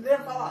someone and it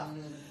didn't fall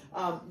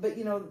off. But,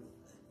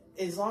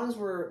 as long as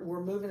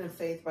we're moving in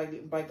faith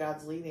by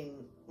God's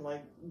leading,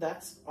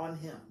 that's on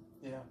him.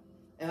 Yeah.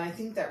 And I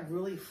think that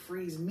really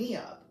frees me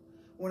up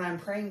when I'm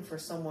praying for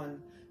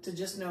someone to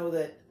just know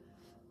that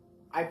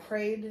I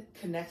prayed,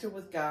 connected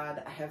with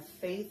God. I have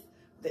faith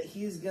that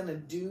he's going to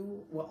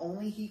do what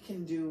only he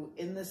can do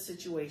in this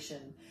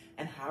situation.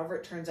 And however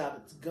it turns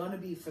out, it's going to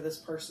be for this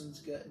person's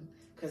good.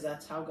 Because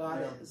that's how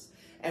God is.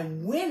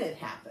 And when it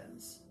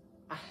happens,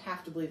 I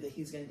have to believe that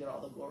he's going to get all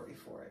the glory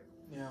for it.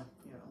 Yeah.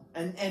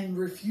 And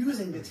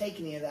refusing to take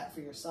any of that for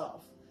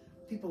yourself.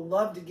 People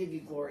love to give you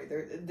glory.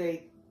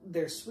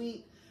 They're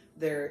sweet.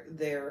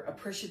 They're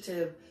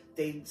appreciative.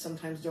 They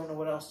sometimes don't know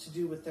what else to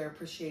do with their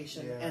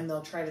appreciation, and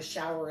they'll try to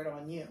shower it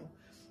on you.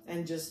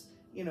 And just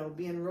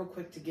being real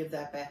quick to give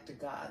that back to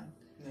God.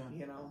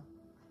 Yeah.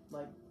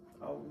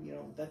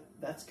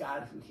 That's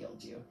God who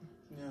healed you.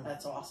 Yeah.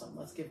 That's awesome.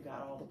 Let's give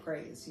God all the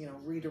praise.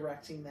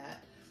 Redirecting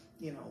that,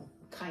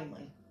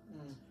 kindly.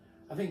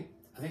 I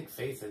think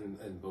faith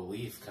and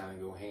belief kind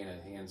of go hand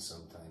in hand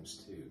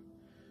sometimes too,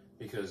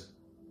 because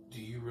do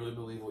you really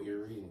believe what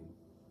you're reading?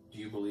 Do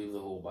you believe the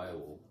whole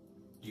Bible?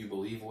 Do you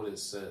believe what it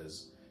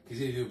says?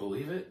 Because either you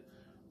believe it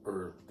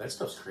or that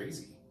stuff's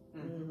crazy.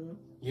 Mm-hmm.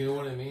 You know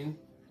what I mean?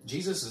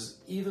 Jesus is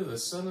either the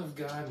Son of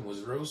God and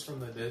was rose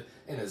from the dead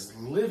and is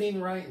living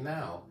right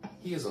now.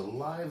 He is a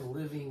live,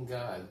 living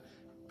God,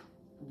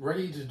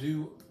 ready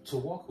to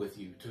walk with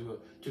you,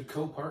 to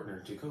co-partner,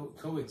 to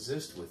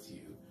coexist with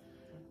you.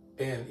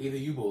 And either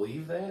you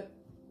believe that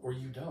or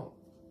you don't.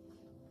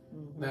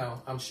 Mm-hmm.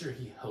 Now, I'm sure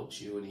he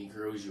helps you and he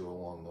grows you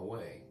along the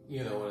way.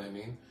 You know what I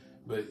mean?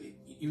 But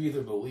you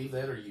either believe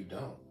that or you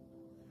don't.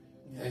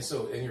 Yeah.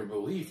 And your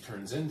belief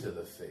turns into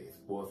the faith.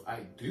 Well, if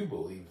I do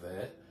believe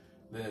that,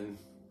 then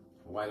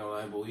why don't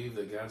I believe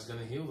that God's going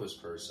to heal this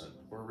person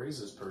or raise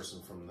this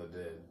person from the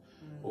dead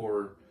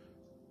or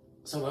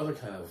some other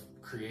kind of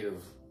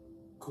creative,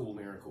 cool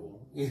miracle?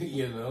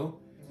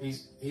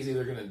 He's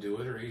either going to do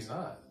it or he's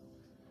not.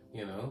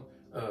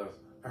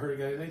 I heard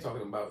a guy today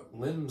talking about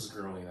limbs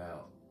growing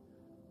out.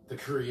 The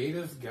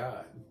creative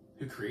God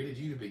who created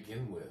you to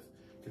begin with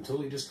can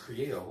totally just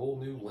create a whole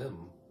new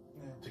limb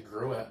to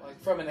grow out. Like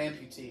from an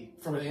amputee.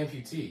 From an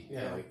amputee.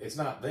 Yeah. It's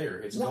not there.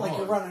 It's not gone. like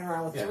you're running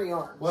around with 3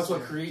 arms. Well, that's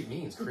what create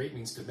means. Create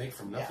means to make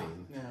from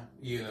nothing.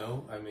 Yeah.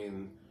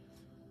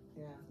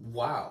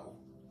 Wow.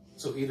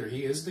 So either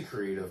he is the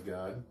creative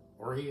God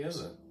or he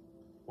isn't.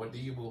 What do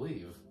you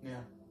believe? Yeah.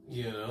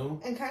 You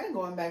know? And kind of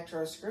going back to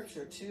our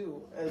scripture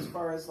too, as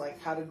far as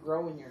like how to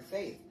grow in your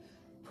faith,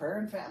 prayer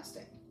and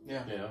fasting.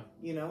 Yeah. Yeah.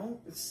 You know,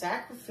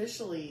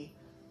 sacrificially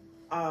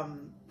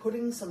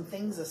putting some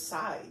things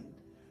aside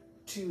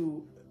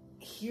to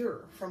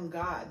hear from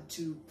God,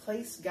 to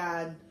place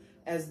God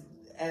as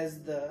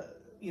the,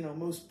 you know,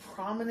 most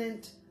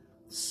prominent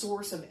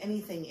source of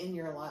anything in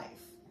your life.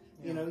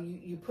 Yeah. You know,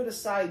 you put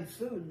aside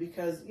food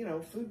because, you know,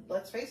 food,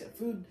 let's face it,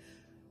 food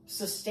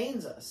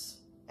sustains us.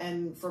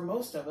 And for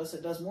most of us,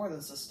 it does more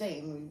than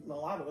sustain. A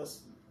lot of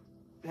us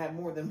have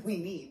more than we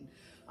need.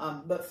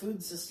 But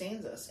food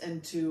sustains us.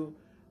 And to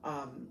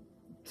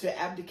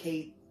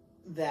abdicate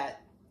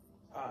that,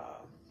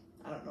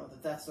 I don't know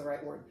that that's the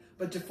right word,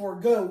 but to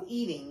forego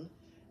eating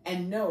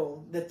and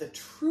know that the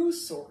true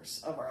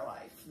source of our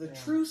life, the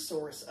true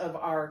source of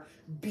our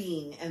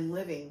being and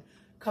living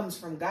comes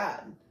from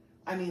God.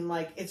 I mean,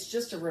 like, it's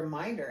just a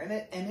reminder.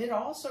 And it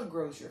also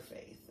grows your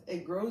faith.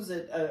 It grows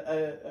it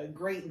a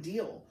great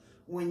deal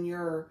when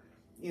you're,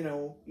 you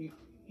know,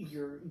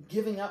 you're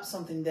giving up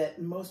something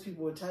that most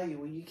people would tell you,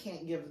 well, you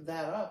can't give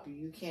that up.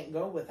 You can't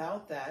go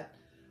without that.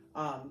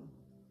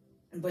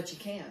 But you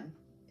can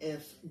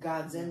if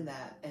God's in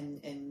that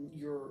and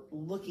you're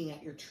looking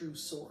at your true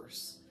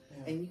source.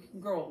 Yeah. And you can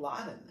grow a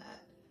lot in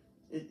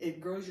that. It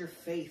grows your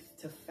faith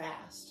to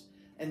fast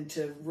and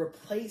to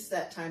replace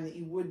that time that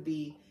you would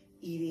be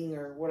eating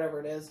or whatever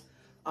it is,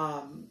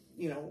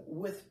 you know,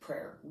 with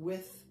prayer,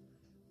 with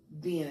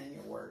being in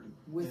your word,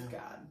 with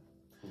God.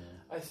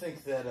 I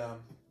think that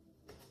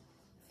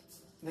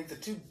the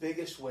two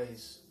biggest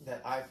ways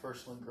that I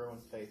personally grow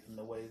in faith and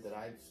the way that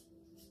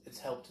it's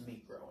helped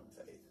me grow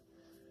in faith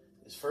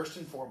is first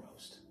and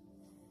foremost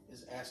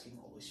is asking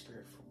Holy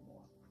Spirit for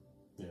more.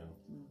 Yeah.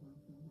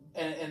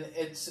 And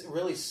it's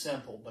really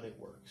simple, but it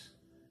works.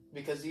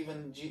 Because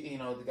even, you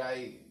know, the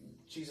guy,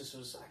 Jesus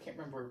was, I can't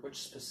remember which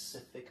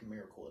specific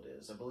miracle it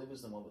is. I believe it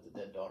was the one with the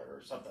dead daughter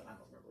or something. I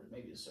don't remember.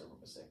 Maybe a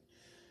servant was sick.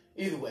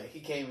 Either way, he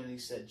came and he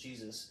said,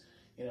 Jesus,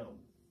 you know,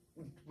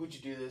 would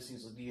you do this?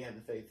 He's like, do you have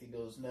the faith? He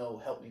goes,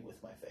 no, help me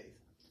with my faith.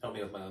 Help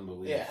me with my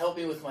unbelief. Yeah, help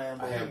me with my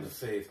unbelief. I have the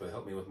faith, but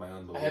help me with my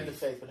unbelief. I have the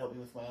faith, but help me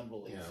with my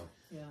unbelief.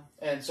 Yeah.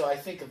 And so I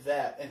think of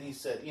that, and he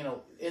said, you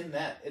know, in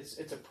that, it's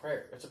a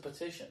prayer. It's a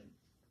petition.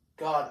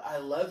 God, I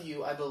love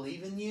you. I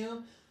believe in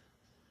you.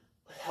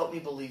 But help me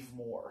believe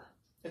more.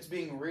 It's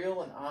being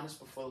real and honest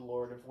before the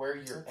Lord of where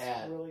you're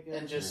at. Really good.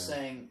 And just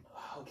saying,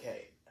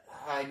 okay,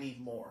 I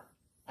need more.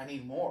 I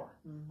need more.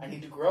 Mm-hmm. I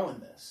need to grow in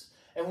this.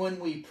 And when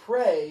we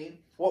pray,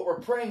 what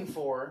we're praying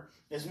for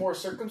is more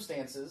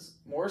circumstances,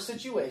 more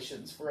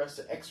situations for us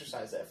to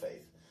exercise that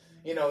faith.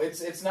 You know,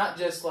 it's not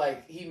just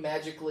like he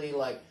magically,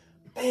 like,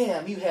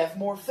 bam, you have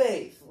more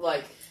faith.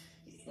 Like,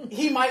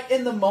 he might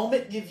in the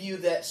moment give you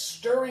that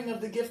stirring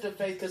of the gift of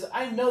faith, because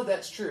I know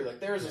that's true.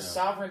 Like, there is a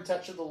sovereign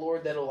touch of the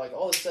Lord that'll, like,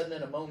 all of a sudden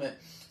in a moment,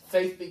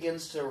 faith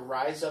begins to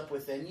rise up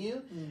within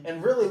you. Mm-hmm.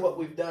 And really what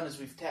we've done is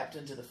we've tapped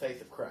into the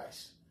faith of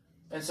Christ.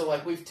 And so,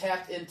 like, we've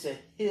tapped into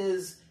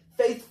his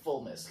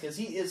faithfulness, because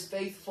he is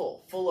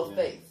faithful, full of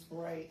faith.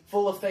 Right.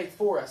 Full of faith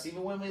for us.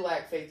 Even when we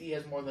lack faith, he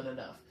has more than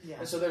enough. Yeah.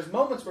 And so there's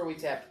moments where we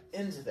tap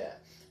into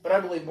that. But I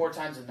believe more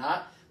times than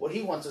not, what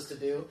he wants us to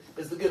do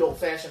is the good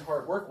old-fashioned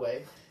hard work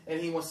way,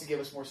 and he wants to give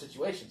us more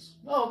situations.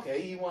 Oh,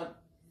 okay, you want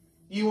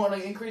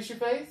to increase your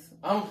faith?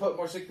 I'm going to put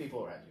more sick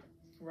people around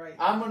you. Right.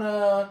 I'm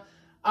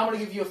gonna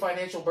give you a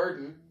financial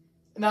burden.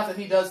 Not that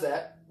he does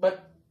that,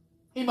 but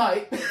he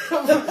might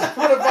put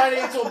a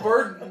financial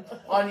burden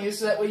on you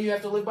so that way you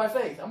have to live by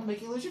faith. I'm going to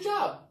make you lose your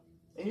job.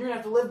 And you're going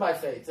to have to live by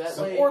faith. That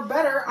way, or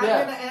better, I'm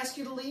going to ask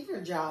you to leave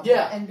your job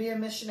and be a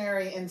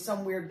missionary in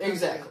some weird country.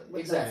 Exactly.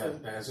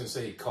 Yeah, I was going to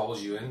say, he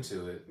calls you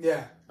into it.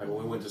 Yeah. Like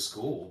when we went to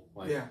school,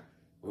 like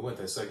we went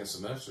that second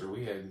semester,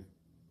 we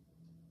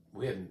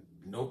had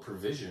no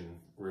provision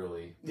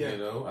really. Yeah. You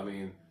know? I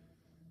mean,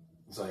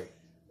 it's like,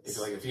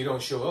 if you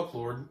don't show up,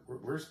 Lord,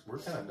 we're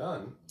kind of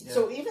done. Yeah.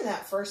 So even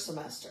that first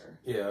semester,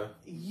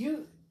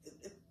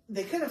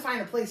 they couldn't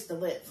find a place to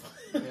live.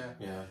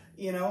 Yeah.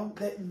 You know,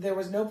 there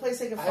was no place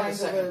they could find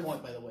to live. I have a second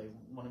point, by the way,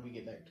 when we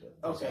get back to it.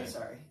 Okay,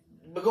 sorry.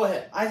 But go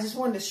ahead. I just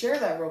wanted to share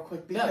that real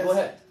quick because go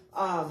ahead.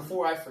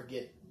 Before I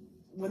forget.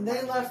 When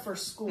they left for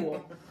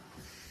school,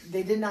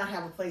 they did not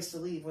have a place to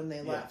leave when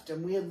they left,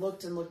 and we had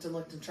looked and looked and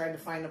looked and tried to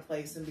find a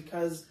place, and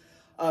because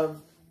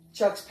of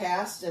Chuck's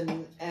past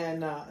and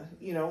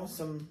you know,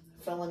 some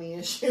felony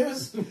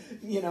issues,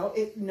 you know,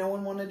 no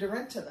one wanted to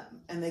rent to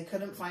them, and they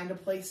couldn't find a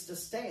place to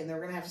stay, and they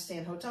were going to have to stay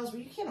in hotels.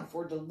 Well, you can't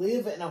afford to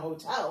live in a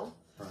hotel,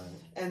 right?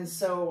 And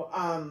so,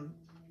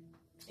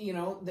 you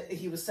know,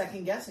 he was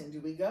second guessing. Do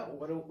we go?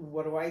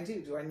 What do I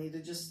do? Do I need to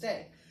just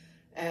stay?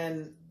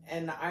 And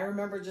I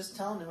remember just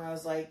telling him, I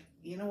was like,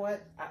 you know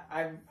what?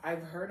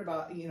 I've heard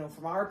about, you know,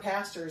 from our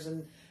pastors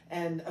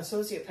and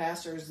associate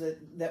pastors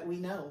that we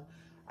know.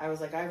 I was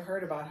like, I've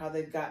heard about how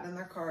they've gotten in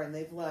their car and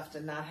they've left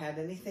and not had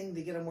anything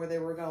to get them where they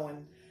were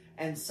going.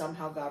 And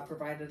somehow God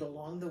provided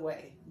along the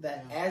way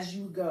that as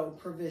you go,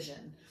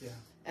 provision. Yeah.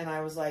 And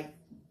I was like,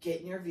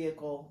 get in your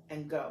vehicle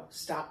and go.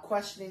 Stop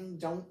questioning.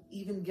 Don't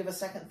even give a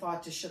second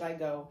thought to should I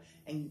go,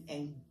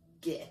 and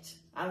get.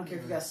 I don't care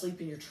if you got to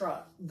sleep in your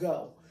truck.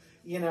 Go.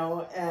 You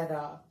know, and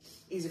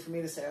easy for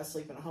me to say I was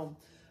sleeping at home.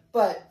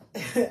 But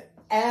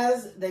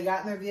as they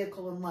got in their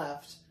vehicle and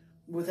left,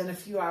 within a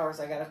few hours,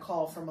 I got a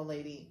call from a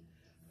lady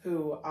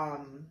who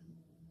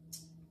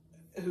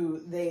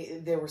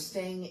they were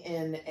staying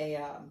in a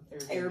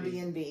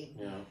Airbnb.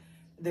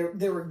 Yeah.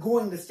 They were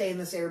going to stay in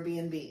this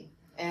Airbnb,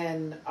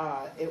 and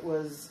it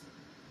was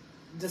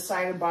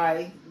decided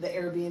by the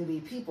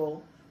Airbnb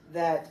people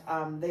that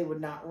they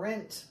would not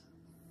rent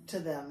to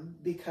them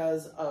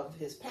because of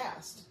his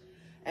past.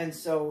 And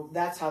so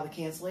that's how the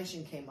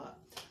cancellation came up.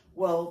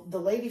 Well, the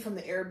lady from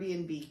the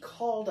Airbnb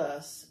called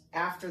us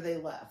after they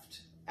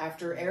left,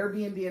 after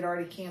Airbnb had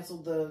already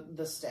canceled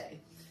the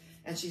stay.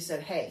 And she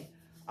said, hey,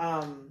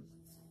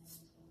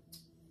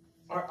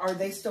 are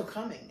they still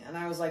coming? And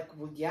I was like,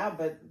 well, yeah,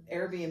 but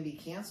Airbnb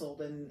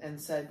canceled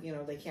and said, you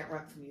know, they can't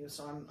rent from you.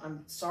 So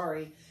I'm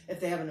sorry if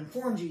they haven't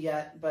informed you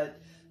yet,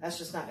 but that's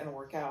just not going to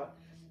work out.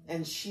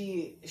 And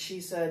she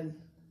said,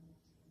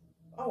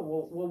 oh,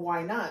 well,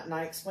 why not? And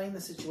I explained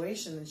the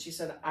situation, and she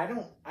said, I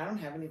don't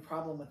have any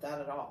problem with that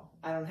at all.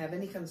 I don't have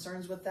any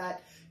concerns with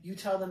that. You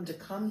tell them to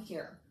come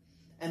here,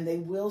 and they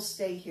will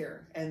stay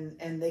here,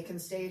 and they can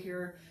stay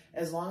here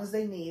as long as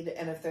they need.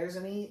 And if there's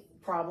any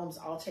problems,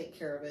 I'll take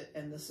care of it.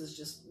 And this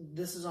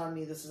is on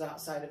me. This is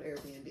outside of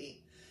Airbnb.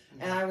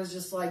 Mm-hmm. And I was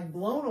just like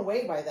blown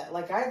away by that.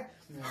 Like I've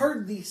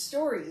heard these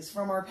stories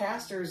from our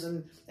pastors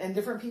and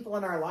different people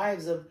in our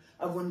lives of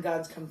when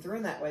God's come through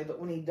in that way. But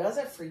when he does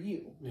it for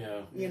you,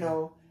 you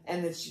know,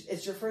 and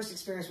it's your first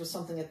experience with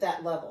something at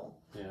that level.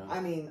 Yeah. I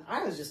mean,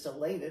 I was just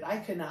elated. I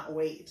could not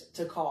wait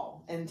to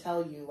call and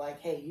tell you like,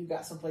 hey, you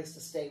got someplace to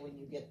stay when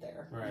you get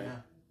there. Right.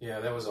 Yeah,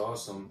 that was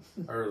awesome.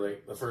 Or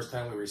like the first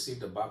time we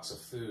received a box of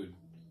food.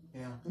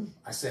 Yeah.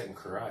 I sat and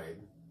cried.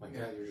 My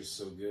God, you're just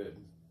so good.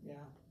 Yeah.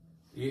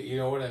 You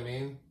know what I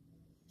mean?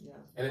 Yeah.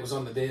 And it was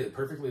on the day that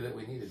perfectly that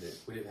we needed it.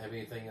 We didn't have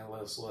anything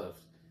else left.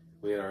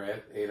 We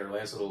had ate our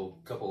last little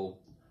couple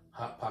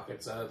Hot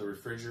Pockets out of the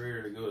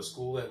refrigerator to go to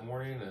school that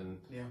morning, and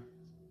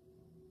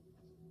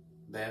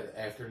that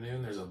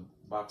afternoon there's a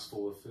box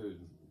full of food.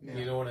 Yeah.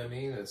 You know what I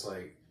mean? It's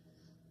like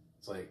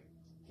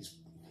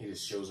he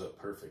just shows up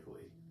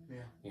perfectly.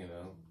 Yeah. You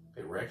know,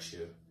 it wrecks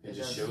you. It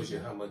just shows you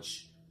how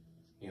much,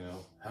 you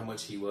know, how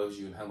much he loves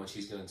you and how much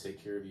he's going to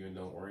take care of you, and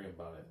don't worry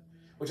about it.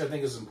 Which I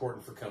think is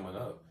important for coming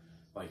up.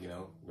 Like, you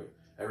know,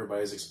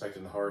 everybody's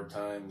expecting hard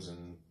times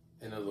and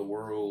end of the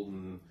world,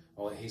 and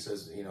all. He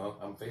says, you know,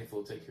 I'm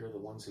faithful to take care of the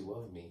ones who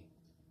love me.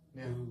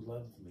 Yeah. Who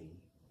love me.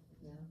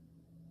 Yeah.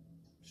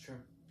 It's true.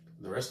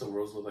 The rest of the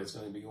world looks like it's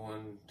going to be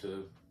going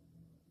to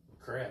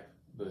crap,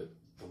 but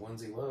the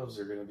ones he loves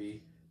are going to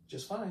be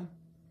just fine.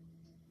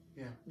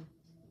 Yeah.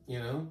 You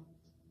know?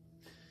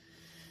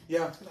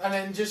 Yeah, and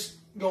then just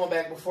going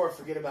back before I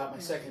forget about my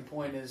second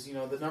point is, you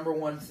know, the number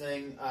one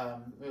thing,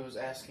 it was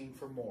asking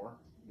for more.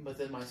 But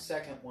then my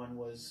second one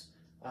was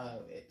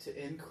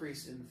to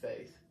increase in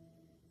faith.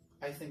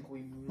 I think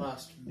we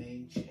must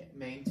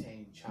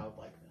maintain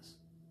childlikeness.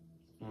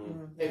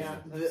 Mm.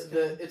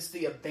 It's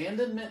the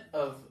abandonment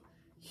of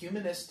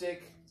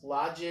humanistic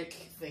logic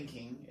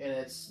thinking, and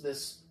it's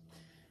this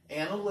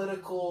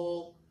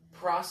analytical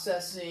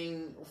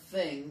processing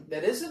thing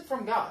that isn't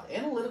from God.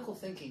 Analytical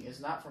thinking is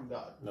not from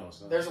God. No,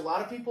 it's not. There's a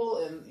lot of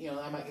people, and you know,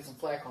 I might get some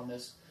flack on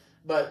this,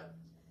 but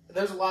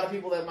there's a lot of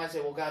people that might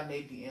say, well, God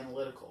made me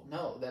analytical.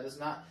 No, that is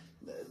not.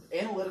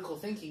 Analytical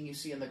thinking you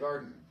see in the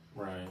garden.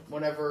 Right.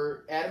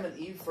 Whenever Adam and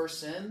Eve first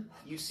sinned,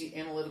 you see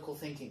analytical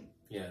thinking.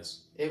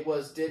 Yes. It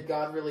was, did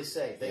God really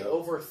say? They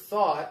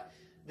overthought.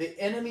 The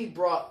enemy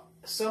brought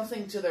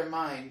something to their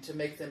mind to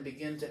make them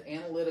begin to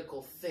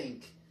analytical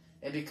think.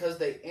 And because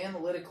they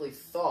analytically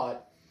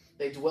thought,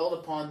 they dwelled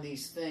upon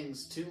these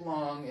things too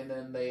long, and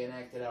then they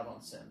enacted out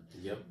on sin.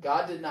 Yep.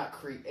 God did not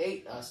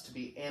create us to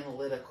be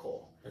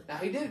analytical. Now,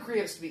 he did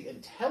create us to be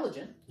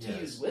intelligent, to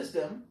use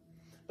wisdom,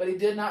 but he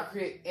did not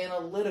create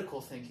analytical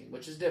thinking,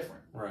 which is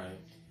different. Right.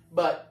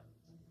 But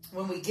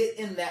when we get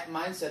in that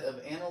mindset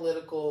of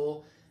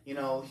analytical, you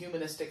know,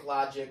 humanistic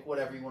logic,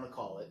 whatever you want to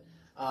call it,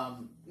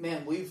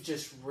 man, we've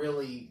just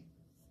really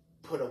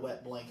put a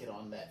wet blanket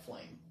on that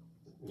flame.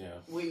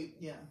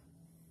 Yeah.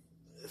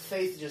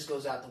 Faith just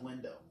goes out the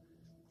window.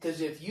 Because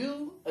if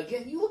you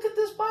look at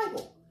this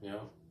Bible. Yeah.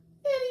 And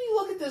you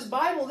look at this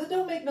Bible, that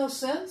don't make no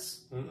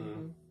sense.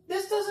 Mm-mm.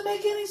 This doesn't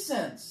make any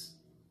sense.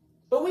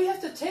 But we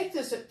have to take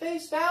this at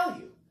face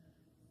value.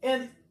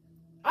 And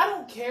I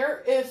don't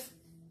care if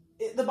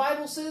the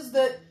Bible says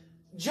that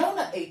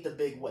Jonah ate the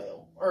big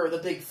whale, or the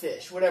big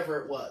fish, whatever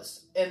it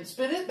was, and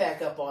spit it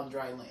back up on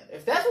dry land.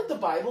 If that's what the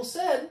Bible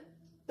said,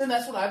 then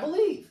that's what I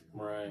believe.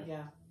 Right.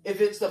 Yeah.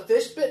 If it's the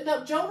fish spitting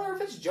up Jonah, or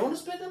if it's Jonah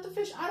spitting up the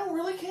fish, I don't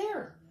really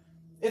care.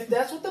 If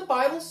that's what the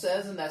Bible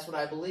says, then that's what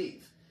I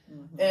believe.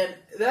 Mm-hmm. And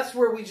that's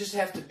where we just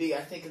have to be,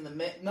 I think, in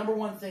the number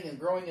one thing in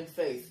growing in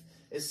faith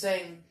is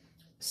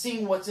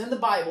seeing what's in the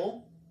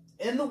Bible,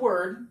 in the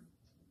Word,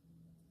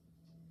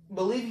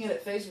 believing it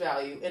at face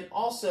value, and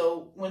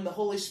also when the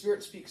Holy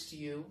Spirit speaks to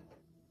you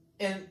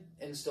in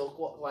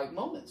still like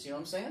moments, you know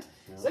what I'm saying?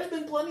 Yeah. So there's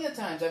been plenty of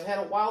times I've had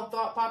a wild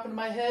thought pop into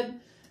my head,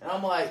 and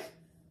I'm like,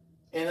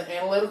 in an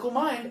analytical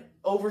mind,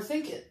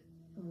 overthink it.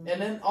 Mm-hmm.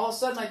 And then all of a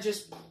sudden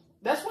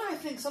that's why I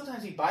think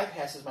sometimes he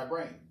bypasses my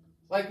brain.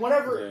 Like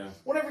whenever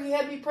he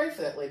had me pray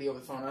for that lady over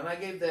the phone, and I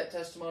gave that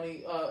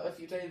testimony a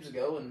few times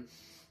ago, and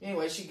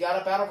anyway, she got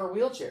up out of her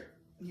wheelchair.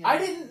 Yeah. I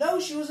didn't know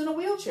she was in a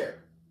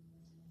wheelchair.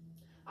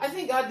 I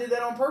think God did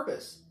that on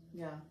purpose.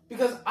 Yeah.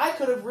 Because I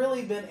could have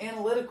really been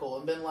analytical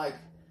and been like,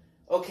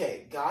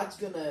 okay, God's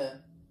going to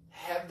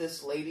have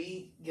this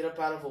lady get up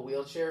out of a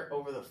wheelchair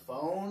over the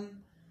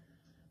phone.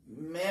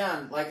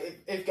 Man,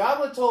 like if God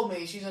would have told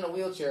me she's in a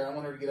wheelchair, I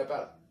want her to get up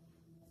out,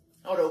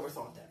 I would have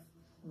overthought that.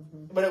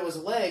 Mm-hmm. But it was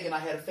a leg, and I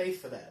had a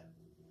faith for that.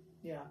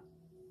 Yeah.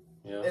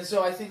 Yeah. And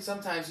so I think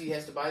sometimes he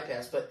has to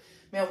bypass. But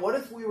man, what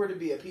if we were to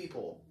be a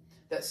people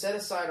that set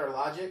aside our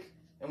logic,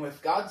 and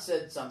if God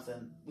said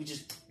something, we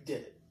just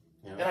did it?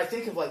 Yeah. And I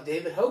think of like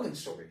David Hogan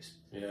stories.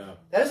 Yeah.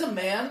 That is a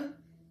man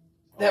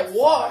that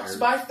walks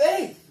by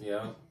faith.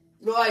 Yeah.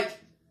 Like,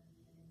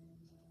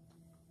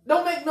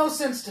 don't make no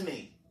sense to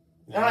me.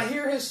 Yeah. And I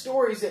hear his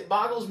stories, it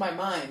boggles my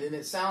mind, and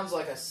it sounds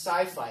like a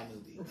sci-fi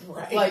movie.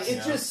 Right. Like,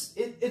 it just,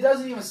 it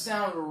doesn't even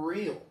sound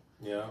real.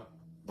 Yeah.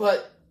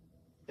 But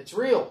it's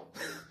real.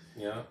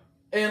 Yeah.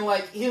 And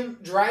like him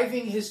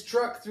driving his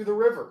truck through the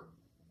river.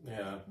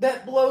 Yeah.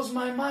 That blows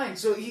my mind.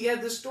 So he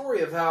had this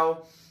story of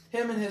how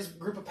him and his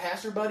group of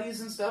pastor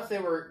buddies and stuff,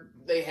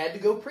 they had to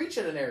go preach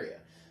in an area.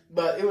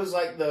 But it was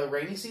like the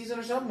rainy season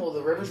or something. Well,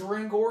 the rivers were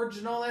engorged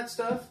and all that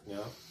stuff. Yeah.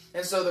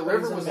 And so the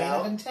river was out. He was a man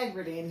of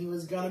integrity, and he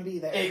was going to be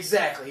there.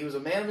 Exactly. He was a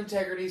man of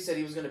integrity, said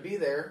he was going to be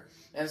there.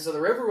 And so the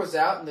river was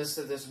out, and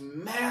this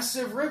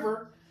massive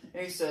river.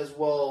 And he says,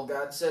 well,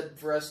 God said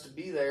for us to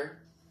be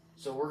there,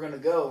 so we're going to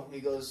go.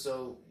 He goes,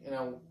 so,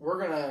 we're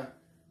going to,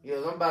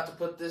 I'm about to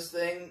put this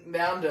thing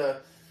down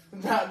to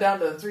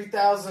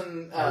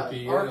 3,000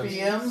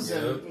 RPMs.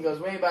 Yep. And he goes,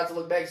 we ain't about to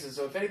look back. He says,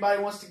 so if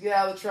anybody wants to get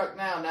out of the truck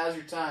now, now's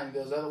your time. He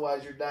goes,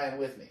 otherwise you're dying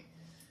with me.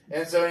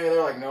 And so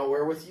they're like, no,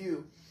 we're with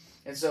you.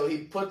 And so he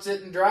puts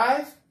it in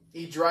drive.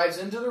 He drives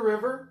into the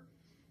river.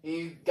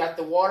 He got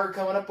the water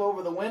coming up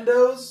over the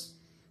windows.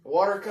 The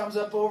water comes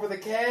up over the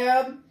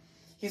cab.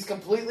 He's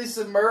completely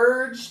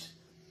submerged.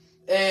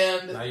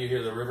 And now you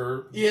hear the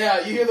river. Yeah,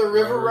 you hear the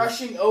river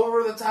rushing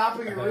over the top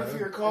of your roof of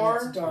your car.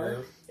 And it's dark.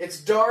 Yeah.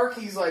 It's dark.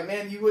 He's like,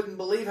 man, you wouldn't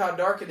believe how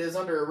dark it is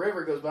under a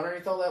river. He goes, but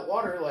underneath all that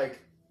water, like,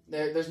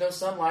 there's no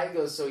sunlight. He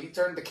goes, so he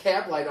turned the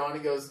cab light on.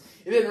 He goes,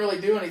 it didn't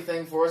really do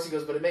anything for us. He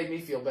goes, but it made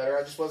me feel better.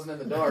 I just wasn't in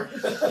the dark.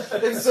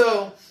 And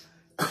so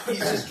he's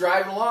just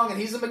driving along,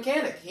 and he's a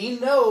mechanic. He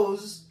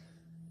knows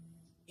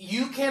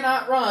you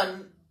cannot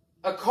run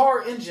a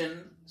car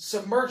engine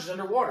submerged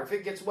underwater. If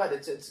it gets wet,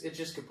 it's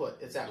just kaput.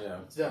 It's out. Yeah.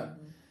 It's done.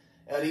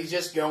 And he's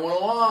just going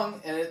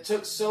along, and it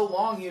took so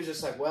long. He was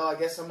just like, well, I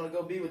guess I'm going to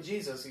go be with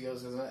Jesus. He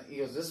goes,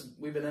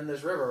 we've been in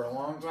this river a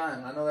long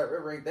time. I know that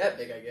river ain't that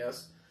big, I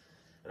guess.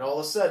 And all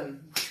of a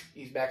sudden,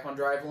 he's back on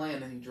dry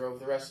land, and he drove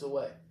the rest of the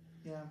way.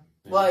 Yeah.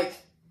 Like,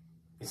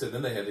 he said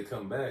then they had to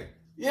come back.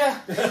 Yeah.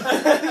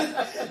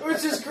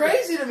 Which is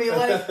crazy to me.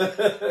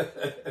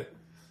 Like,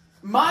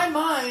 my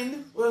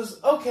mind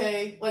was,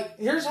 okay, like,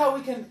 here's how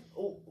we can,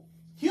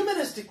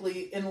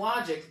 humanistically, in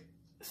logic,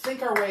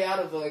 think our way out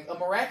of like a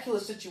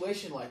miraculous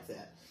situation like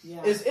that.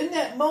 Yeah. Is in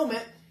that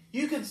moment,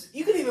 you could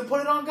even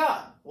put it on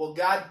God. Well,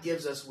 God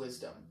gives us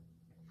wisdom.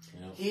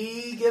 Yeah.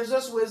 He gives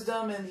us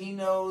wisdom, and He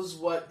knows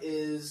what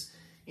is,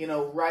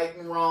 right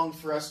and wrong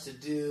for us to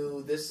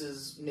do. This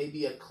is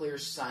maybe a clear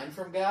sign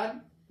from God.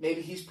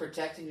 Maybe He's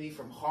protecting me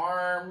from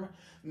harm.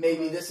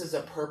 Maybe this is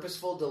a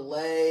purposeful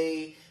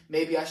delay.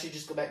 Maybe I should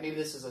just go back. Maybe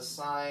this is a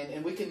sign.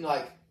 And we can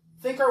like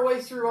think our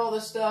way through all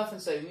this stuff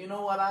and say, you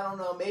know what, I don't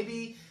know.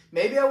 Maybe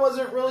I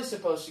wasn't really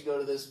supposed to go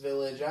to this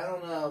village. I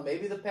don't know.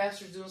 Maybe the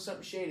pastor's doing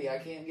something shady. I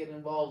can't get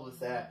involved with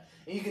that.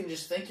 And you can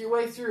just think your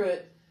way through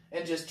it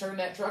and just turn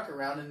that truck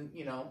around and,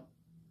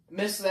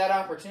 miss that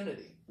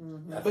opportunity.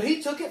 Mm-hmm. But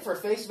he took it for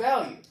face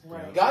value.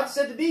 Right. God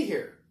said to be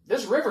here.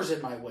 This river's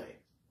in my way.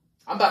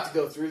 I'm about to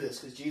go through this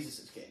because Jesus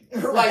is king.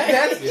 Right.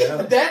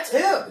 Like, that's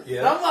him. Yeah.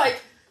 And I'm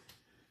like,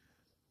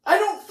 I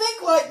don't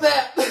think like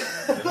that.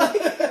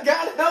 Like,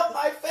 God help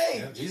my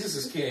faith. Yeah, Jesus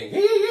is king.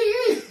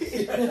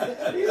 He's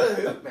a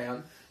hoot,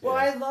 man. Well,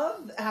 I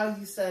love how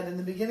you said in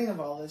the beginning of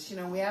all this,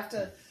 we have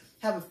to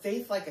have a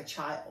faith like a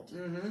child.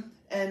 Mm-hmm.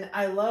 And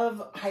I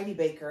love Heidi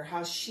Baker,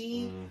 how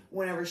she,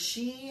 whenever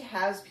she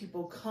has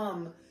people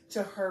come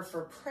to her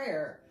for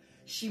prayer,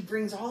 she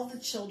brings all the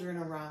children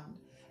around.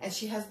 And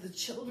she has the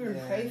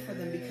children pray for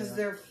them because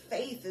their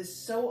faith is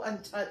so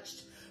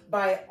untouched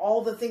by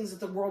all the things that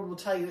the world will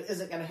tell you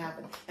isn't going to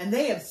happen. And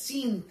they have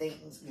seen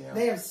things. Yeah.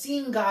 They have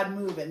seen God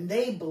move, and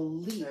they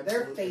believe. Absolutely.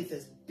 Their faith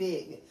is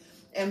big.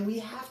 And we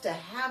have to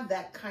have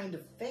that kind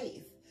of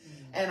faith.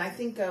 Mm-hmm. And I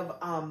think of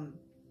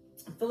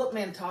Philip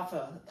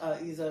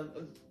Mantafa. He's a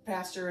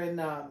pastor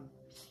in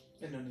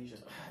Indonesia.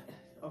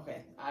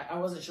 Okay. I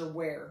wasn't sure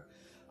where.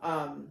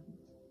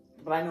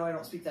 But I know I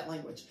don't speak that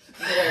language.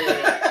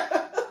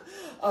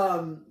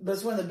 But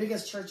it's one of the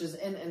biggest churches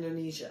in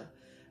Indonesia.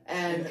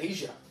 And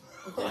Asia.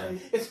 Yeah.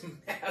 It's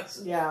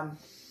massive. yeah.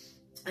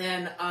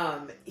 And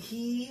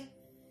he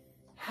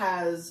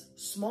has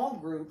small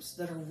groups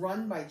that are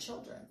run by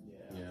children.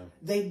 Yeah.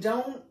 They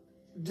don't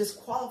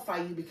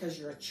disqualify you because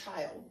you're a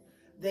child.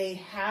 They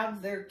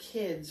have their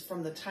kids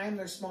from the time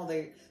they're small.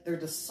 They're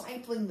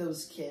discipling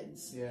those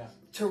kids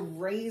to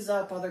raise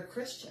up other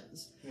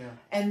Christians. Yeah.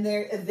 And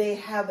they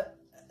have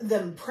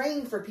them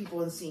praying for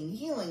people and seeing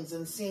healings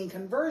and seeing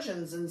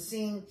conversions and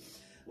seeing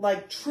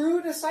like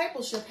true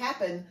discipleship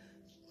happen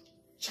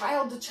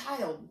child to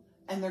child,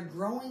 and they're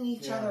growing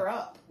each other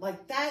up.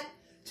 Like that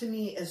to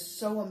me is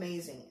so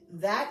amazing.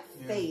 That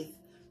faith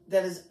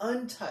that is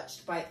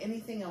untouched by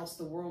anything else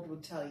the world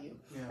would tell you,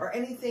 or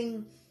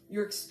anything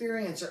your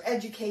experience or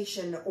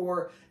education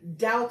or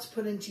doubts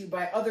put into you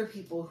by other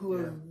people who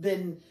have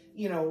been,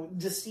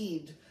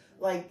 deceived.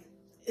 Like,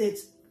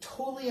 it's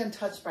totally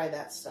untouched by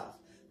that stuff.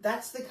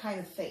 That's the kind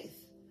of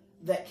faith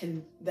that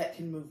can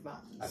move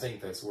mountains. I think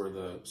that's where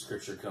the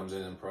scripture comes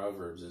in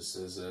Proverbs. It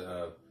says,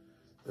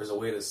 there's a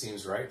way that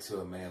seems right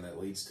to a man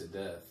that leads to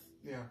death.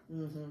 Yeah.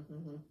 Mm-hmm,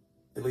 mm-hmm.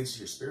 It leads to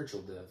your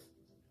spiritual death.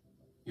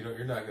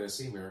 You're not going to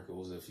see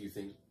miracles if you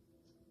think,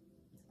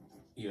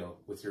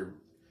 with your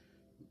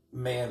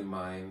man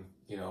mind,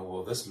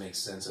 well, this makes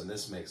sense and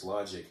this makes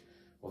logic.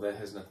 Well, that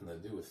has nothing to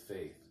do with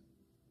faith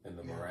and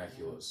the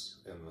miraculous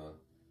and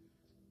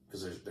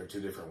because they're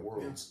two different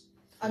worlds.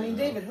 I mean,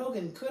 David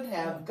Hogan could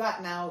have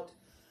gotten out,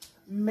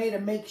 made a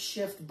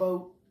makeshift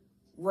boat,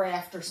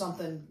 raft or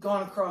something,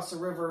 gone across the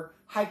river,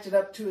 hiked it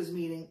up to his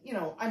meeting.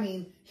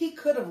 He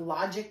could have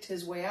logicked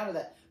his way out of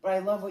that. But I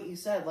love what you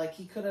said. Like,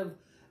 he could have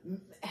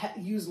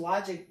used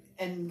logic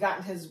and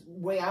gotten his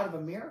way out of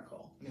a miracle.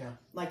 Yeah.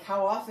 Like,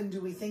 how often do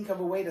we think of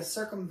a way to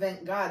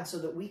circumvent God so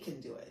that we can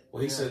do it?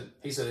 Well, he said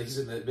he's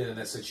been in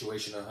that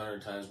situation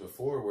 100 times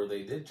before where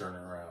they did turn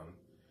around.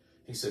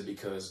 He said,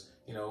 because,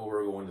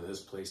 we're going to this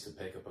place to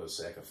pick up a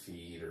sack of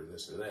feed or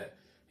this or that.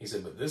 He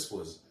said, but this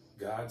was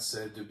God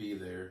said to be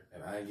there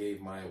and I gave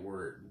my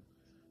word.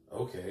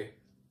 Okay,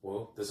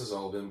 well, this has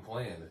all been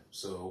planned.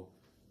 So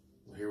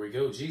here we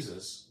go,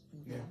 Jesus.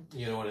 Yeah.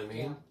 You know what I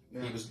mean?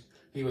 Yeah.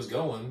 He was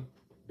going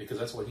because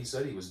that's what he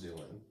said he was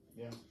doing.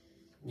 Yeah.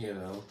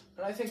 And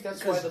I think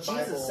that's why the Bible...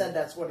 Jesus said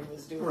that's what he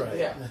was doing. Right.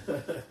 Yeah.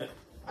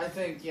 I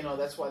think,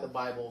 that's why the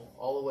Bible,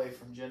 all the way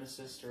from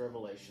Genesis to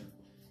Revelation,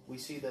 we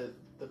see the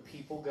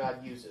people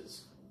God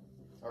uses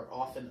are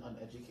often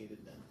uneducated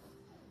men.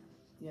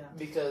 Yeah.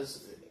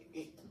 Because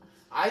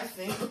I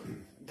think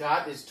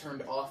God is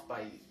turned off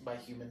by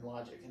human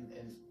logic.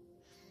 And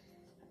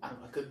I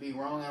could be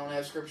wrong. I don't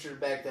have scripture to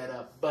back that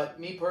up. But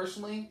me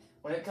personally,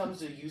 when it comes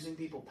to using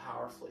people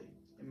powerfully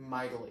and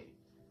mightily,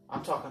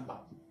 I'm talking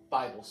about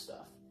Bible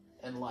stuff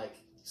and like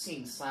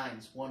seeing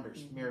signs,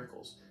 wonders,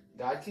 miracles.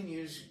 God can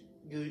use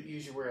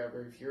you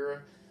wherever. If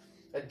you're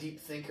a deep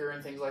thinker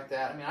and things like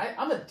that. I mean,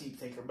 I'm a deep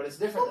thinker, but it's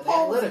different than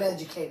Paul was an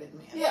analytical. educated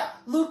man. Yeah.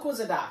 Luke was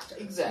a doctor.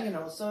 Exactly.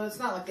 So it's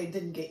not like they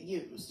didn't get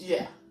used.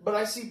 Yeah. But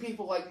I see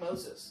people like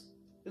Moses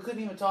who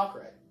couldn't even talk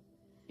right.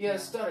 He had a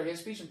stutter. He had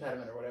a speech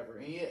impediment or whatever.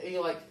 He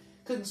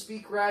couldn't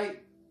speak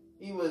right.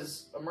 He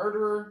was a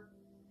murderer.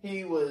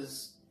 He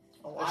was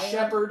a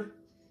shepherd.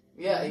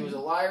 Yeah, he was a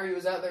liar. He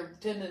was out there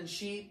tending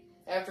sheep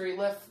after he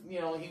left. He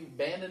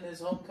abandoned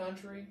his home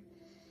country.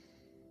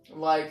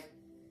 Like,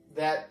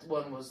 that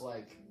one was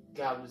like,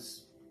 God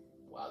was,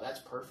 wow, that's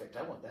perfect.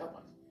 I want that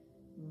one.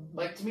 Mm-hmm.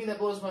 Like, to me, that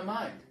blows my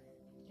mind.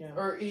 Yeah.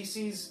 Or he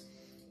sees,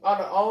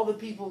 out of all the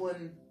people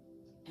in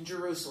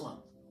Jerusalem,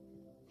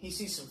 he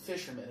sees some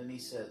fishermen and he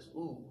says,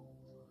 ooh,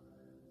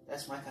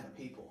 that's my kind of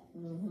people.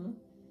 Mm-hmm.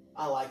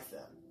 I like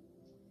them.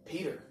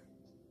 Peter,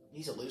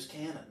 he's a loose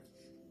cannon.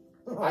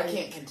 Right. I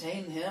can't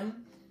contain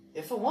him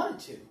if I wanted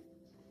to.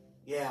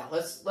 Yeah,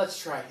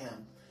 let's try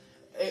him.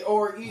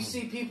 Or you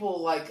see people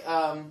like,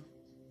 what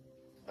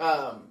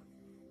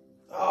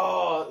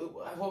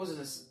was it?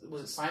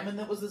 Was it Simon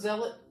that was the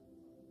zealot?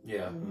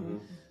 Yeah. Mm-hmm.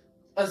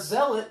 A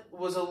zealot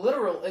was a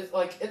literal,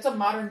 it's a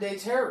modern day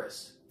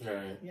terrorist.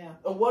 Right. Yeah.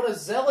 What a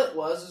zealot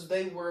was is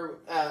they were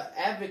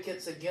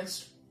advocates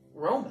against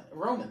Roman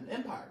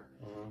Empire.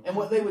 Mm-hmm. And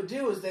what they would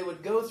do is they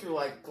would go through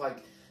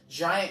like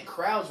giant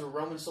crowds where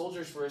Roman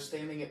soldiers were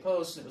standing at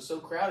posts and it was so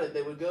crowded,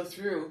 they would go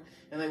through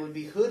and they would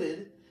be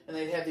hooded and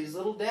they'd have these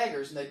little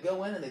daggers and they'd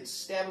go in and they'd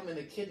stab them in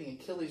the kidney and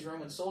kill these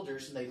Roman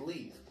soldiers and they'd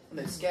leave and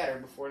they'd scatter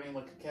before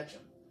anyone could catch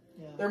them.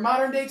 Yeah. They're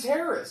modern day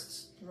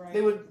terrorists. Right.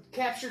 They would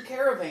capture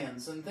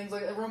caravans and things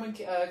like that, Roman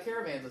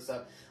caravans and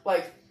stuff.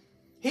 Like,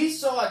 he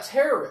saw a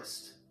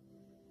terrorist.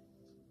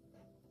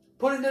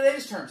 Put in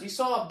today's terms, he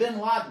saw a Bin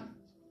Laden.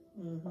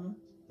 Mm-hmm.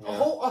 A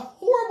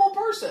horrible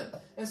person.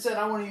 And said,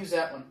 I want to use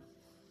that one.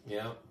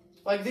 Yeah.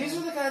 Like, these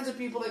are the kinds of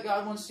people that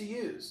God wants to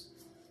use.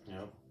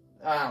 Yeah.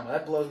 I don't know,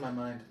 that blows my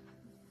mind.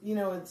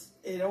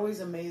 It always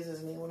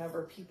amazes me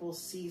whenever people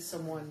see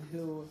someone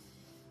who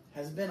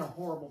has been a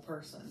horrible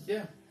person.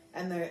 Yeah.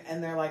 And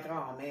they're like,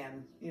 oh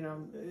man,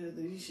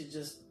 you should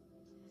just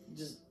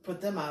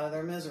put them out of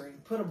their misery.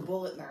 Put a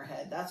bullet in their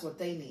head. That's what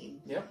they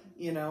need. Yep.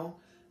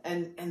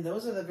 And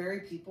those are the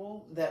very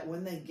people that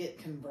when they get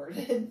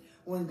converted,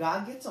 when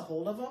God gets a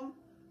hold of them,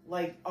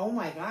 like, oh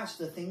my gosh,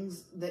 the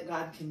things that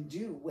God can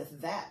do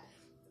with that.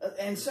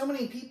 And so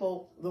many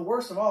people, the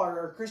worst of all,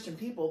 are Christian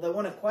people that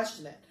want to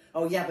question it.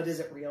 Oh yeah, but is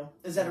it real?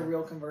 Is that a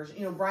real conversion?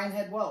 You know, Brian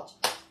Head Welch,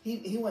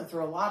 he went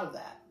through a lot of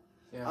that.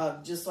 Yeah.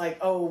 Just like,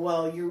 oh,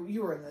 well,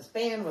 you were in this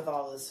band with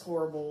all this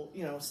horrible,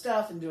 you know,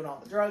 stuff and doing all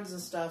the drugs and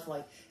stuff.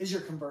 Like, is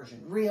your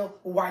conversion real?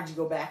 Well, why'd you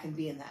go back and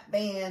be in that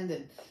band?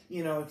 And,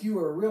 you know, if you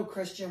were a real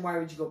Christian, why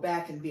would you go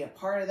back and be a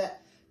part of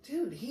that?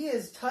 Dude, he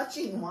is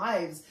touching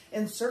lives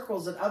in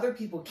circles that other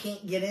people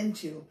can't get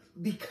into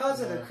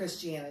because of their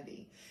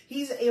Christianity.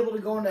 He's able to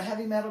go into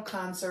heavy metal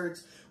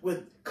concerts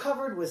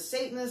covered with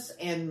Satanists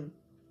and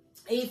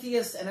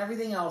atheists and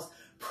everything else.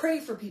 Pray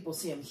for people,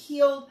 see them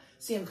healed,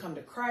 see them come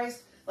to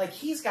Christ. Like,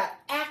 he's got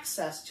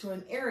access to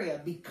an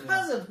area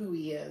because of who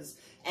he is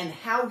and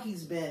how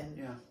he's been.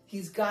 Yeah.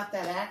 He's got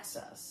that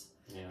access.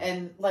 Yeah.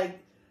 And,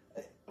 like,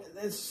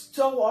 it's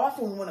so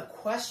often we want to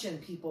question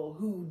people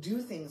who do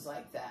things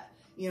like that,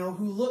 you know,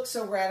 who look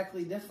so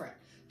radically different.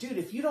 Dude,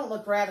 if you don't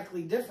look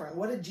radically different,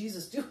 what did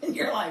Jesus do in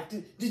your life?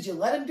 Did you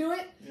let him do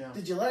it? Yeah.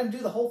 Did you let him do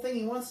the whole thing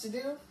he wants to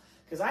do?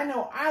 Because I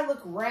know I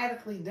look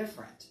radically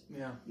different.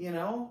 Yeah. You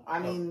know? I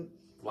mean...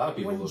 A lot of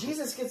people when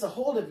Jesus gets a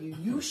hold of you,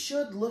 you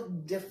should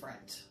look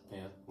different.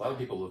 Yeah, a lot of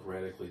people look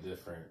radically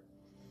different.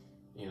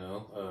 You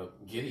know,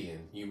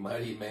 Gideon, you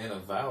mighty man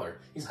of valor.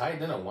 He's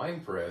hiding in a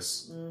wine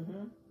press.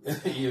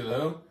 Mm-hmm. You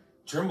know,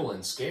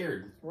 trembling,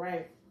 scared.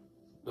 Right.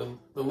 The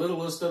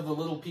littlest of the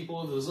little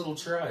people of his little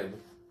tribe.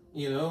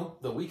 You know,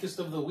 the weakest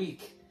of the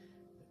weak.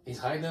 He's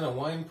hiding in a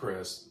wine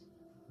press.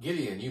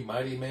 Gideon, you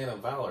mighty man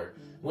of valor.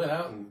 Mm-hmm. Went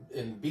out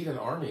and beat an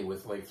army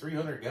with like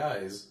 300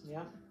 guys.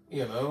 Yeah.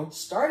 You know,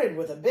 started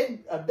with a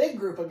big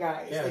group of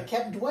guys that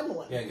kept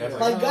dwindling. Yeah, God's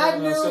like, God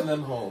knew, send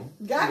them home.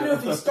 God knew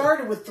if he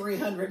started with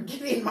 300,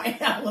 Gideon might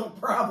have a little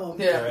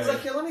problem. Yeah, he's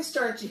like, here, let me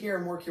start you here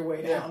and work your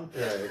way down.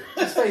 Right,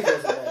 his faith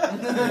is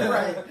that.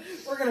 Right,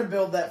 we're gonna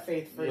build that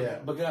faith for you. Yeah,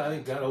 but God, I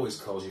think God always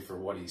calls you for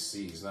what He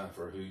sees, not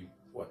for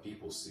what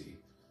people see.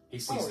 He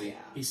sees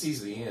He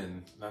sees the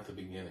end, not the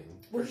beginning.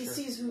 Well, he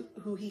sees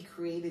who he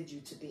created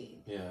you to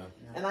be. Yeah.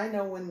 And I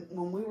know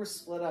when we were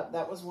split up,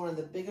 that was one of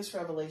the biggest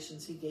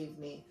revelations he gave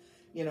me.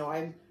 You know,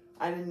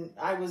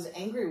 I was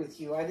angry with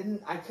you.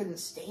 I couldn't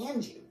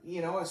stand you.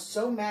 You know, I was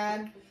so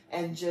mad,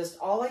 and just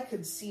all I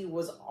could see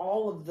was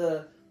all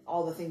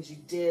the things you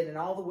did and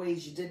all the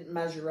ways you didn't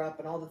measure up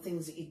and all the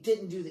things that you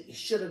didn't do that you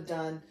should have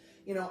done.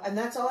 You know, and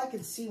that's all I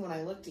could see when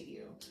I looked at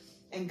you.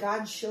 And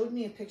God showed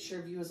me a picture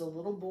of you as a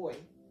little boy.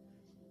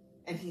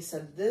 And he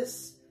said,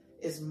 this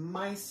is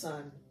my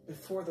son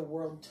before the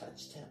world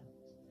touched him.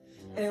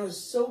 Yeah. And it was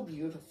so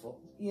beautiful.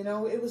 You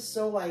know, it was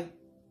so like,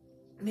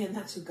 man,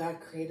 that's who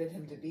God created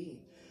him to be.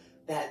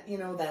 That, you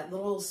know, that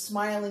little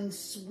smiling,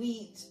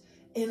 sweet,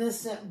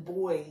 innocent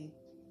boy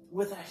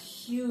with a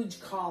huge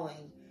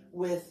calling,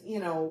 with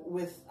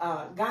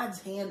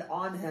God's hand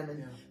on him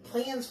and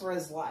plans for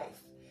his life.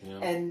 Yeah.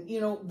 And,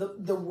 you know,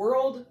 the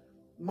world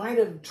might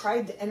have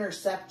tried to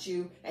intercept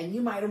you and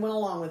you might have went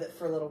along with it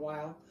for a little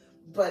while.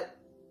 But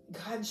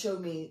God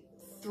showed me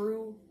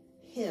through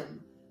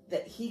him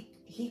that he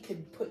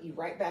could put you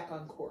right back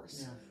on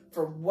course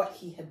for what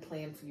he had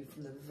planned for you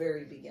from the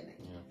very beginning.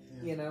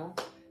 Yeah. You know?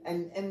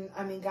 And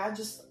I mean, God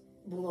just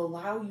will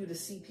allow you to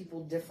see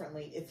people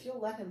differently if you'll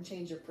let him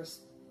change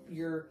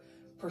your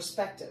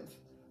perspective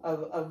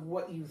of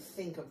what you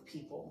think of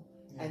people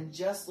and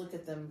just look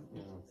at them,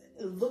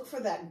 look for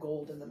that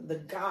gold in them, the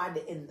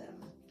God in them.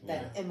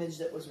 That image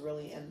that was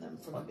really in them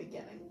from the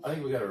beginning. I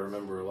think we got to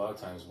remember a lot of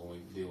times when we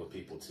deal with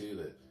people too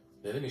that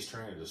the enemy's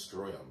trying to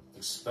destroy them,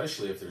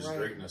 especially if there's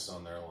greatness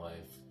on their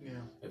life. Yeah.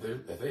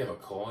 If they have a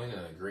calling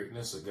and a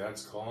greatness that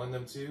God's calling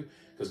them to,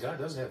 because God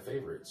does have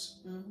favorites.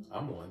 Mm-hmm.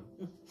 I'm one.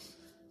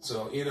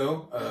 So, you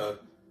know,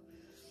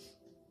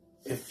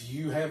 if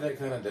you have that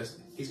kind of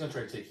destiny, he's going to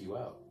try to take you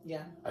out.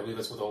 Yeah. I believe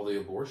that's with all the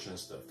abortion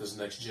stuff. This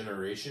next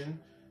generation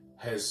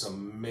has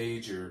some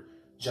major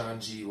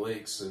John G.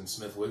 Lakes and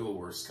Smith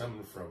Wigglesworths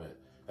coming from it.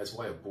 That's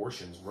why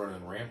abortion's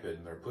running rampant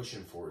and they're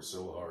pushing for it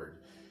so hard,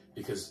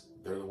 because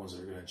they're the ones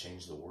that are going to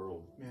change the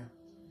world. Yeah.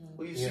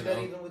 Well, you see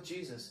that even with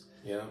Jesus.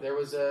 Yeah. There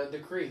was a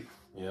decree.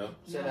 Yeah.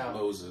 Sent out.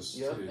 Moses.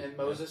 Yep. Too. And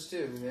Moses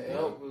too.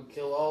 We'll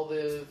kill all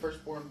the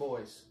firstborn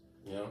boys.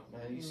 Yeah.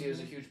 And you see, it was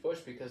a huge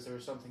push because there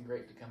was something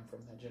great to come from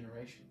that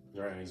generation.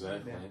 Right.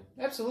 Exactly.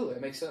 Yeah. Absolutely,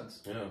 it makes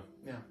sense. Yeah.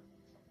 Yeah.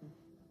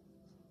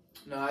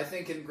 No, I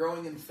think in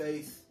growing in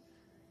faith,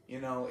 you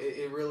know,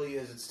 it really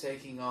is. It's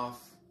taking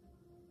off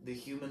the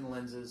human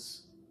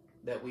lenses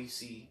that we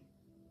see,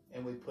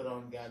 and we put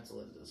on God's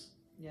lenses.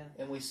 Yeah.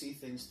 And we see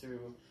things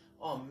through.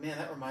 Oh man,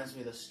 that reminds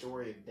me of the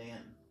story of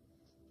Dan,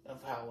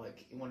 of how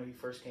like when he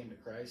first came to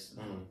Christ,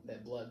 and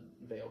that blood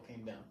veil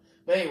came down.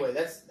 But anyway,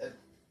 it's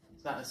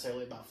not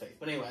necessarily about faith.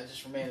 But anyway, it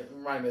just reminded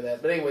me of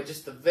that. But anyway,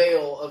 just the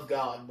veil of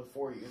God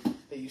before you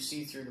that you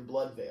see through the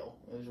blood veil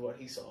is what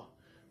he saw.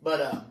 But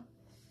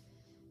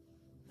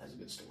that's a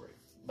good story.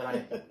 But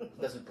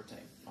it doesn't pertain.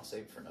 I'll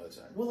save it for another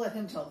time. We'll let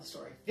him tell the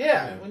story.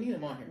 Yeah, we need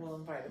him on here. We'll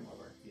invite him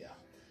over. Yeah.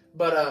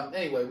 But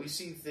anyway, we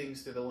see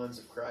things through the lens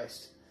of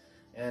Christ.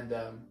 And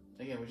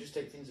again, we just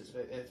take things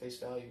at face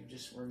value.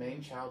 Just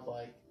remain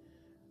childlike.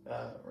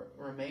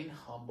 Remain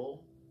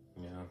humble.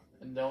 Yeah.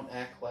 And don't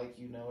act like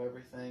you know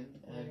everything.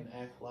 And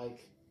act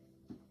like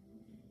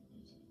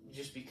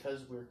just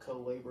because we're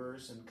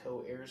co-laborers and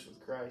co-heirs with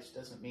Christ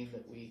doesn't mean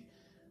that we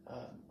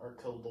are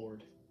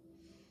co-lord.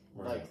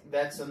 Right. Like,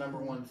 that's the number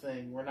one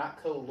thing. We're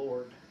not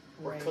co-lord.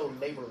 We're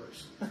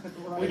co-laborers.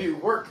 Right. We do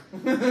work.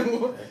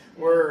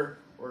 We're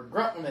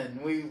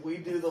gruntmen. We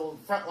do the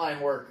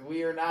frontline work.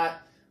 We are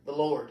not the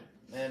Lord,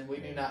 and we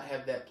do not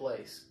have that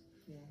place.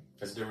 Yeah.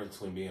 There's a difference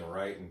between being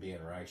right and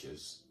being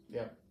righteous.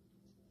 Yeah.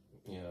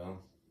 You know?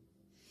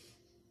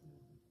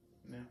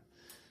 Yeah.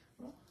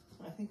 Well,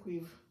 I think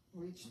we've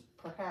reached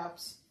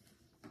perhaps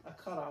a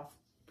cutoff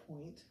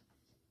point.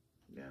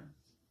 Yeah.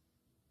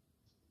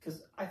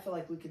 Because I feel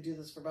like we could do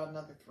this for about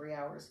another 3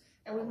 hours.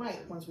 And we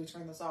might once we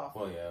turn this off.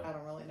 Well, yeah. I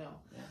don't really know.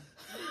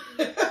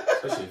 Yeah.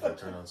 Especially if I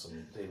turn on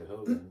some David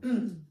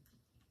Hogan.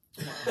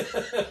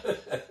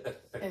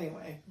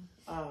 Anyway,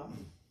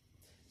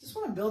 just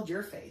want to build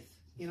your faith.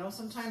 You know,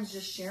 sometimes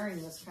just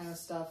sharing this kind of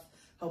stuff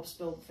helps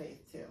build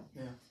faith too.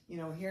 Yeah. You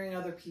know, hearing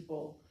other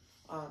people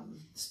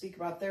speak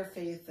about their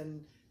faith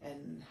and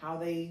how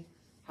they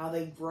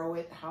grow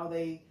it, how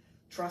they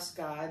trust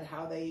God,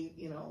 how they,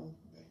 you know,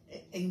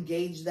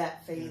 engage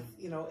that faith.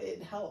 You know,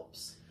 it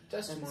helps.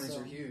 Testimonies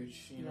are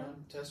huge, you know.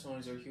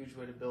 Testimonies are a huge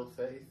way to build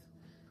faith,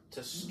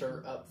 to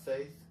stir up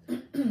faith.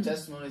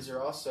 Testimonies are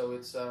also,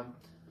 it's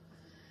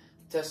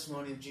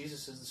testimony of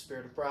Jesus is the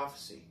spirit of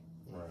prophecy.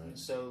 Right. And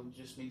so it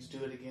just means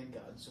do it again,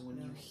 God. So when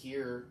you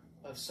hear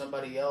of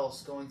somebody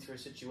else going through a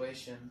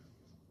situation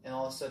and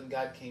all of a sudden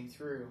God came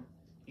through,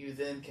 you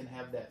then can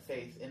have that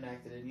faith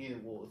enacted in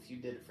you. Well, if you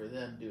did it for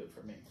them, do it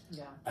for me.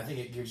 Yeah. I think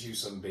it gives you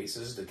some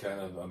basis to kind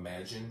of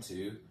imagine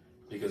too,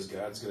 because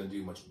God's going to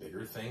do much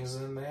bigger things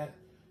than that.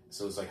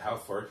 So it's like, how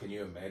far can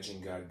you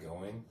imagine God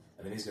going?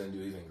 And then he's going to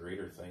do even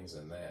greater things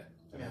than that.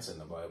 And that's in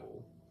the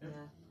Bible. Yeah.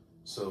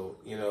 So,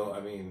 you know, I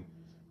mean,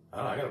 I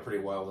don't know, I got a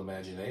pretty wild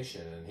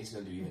imagination, and he's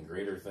going to do even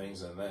greater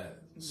things than that.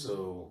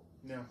 So,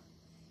 yeah,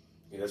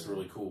 that's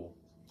really cool,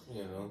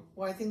 you know.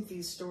 Well, I think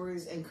these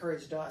stories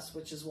encouraged us,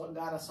 which is what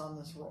got us on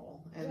this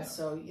roll. And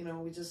so, you know,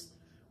 we just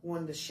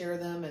wanted to share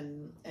them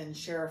and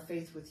share our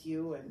faith with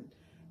you,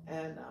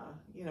 and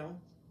you know,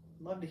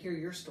 love to hear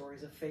your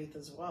stories of faith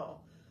as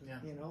well. Yeah.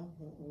 You know,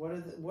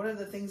 what are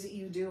the things that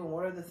you do, and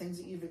what are the things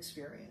that you've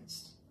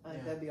experienced? I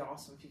think that'd be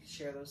awesome if you could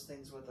share those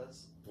things with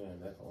us. Yeah,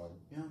 definitely.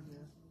 Yeah.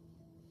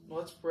 Well,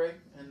 let's pray,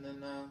 and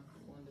then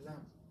we'll end it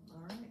out.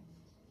 All right.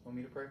 Want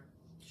me to pray?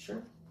 Sure.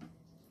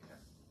 Okay.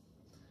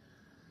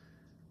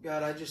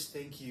 God, I just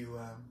thank you.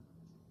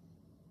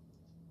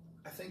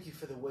 I thank you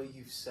for the way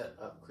you've set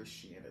up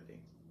Christianity.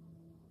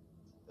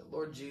 That,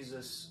 Lord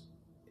Jesus,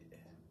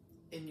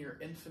 in your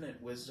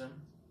infinite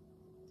wisdom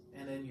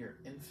and in your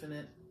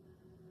infinite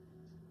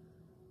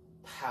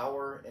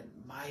power and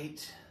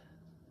might,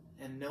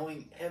 and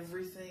knowing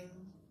everything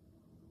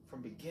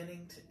from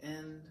beginning to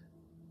end,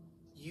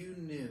 you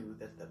knew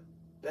that the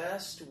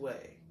best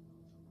way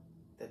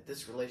that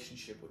this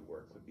relationship would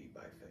work would be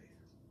by faith.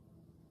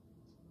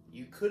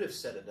 You could have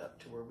set it up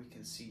to where we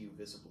can see you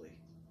visibly,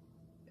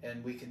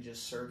 and we can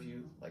just serve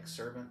you like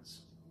servants,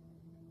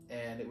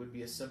 and it would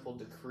be a simple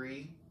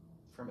decree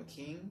from a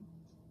king,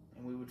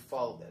 and we would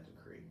follow that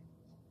decree.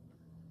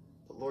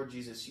 But Lord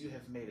Jesus, you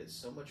have made it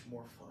so much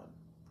more fun,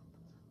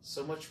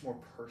 so much more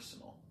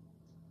personal,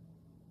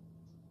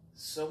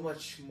 so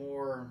much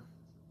more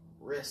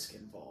risk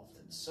involved,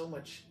 and so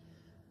much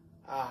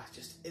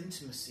just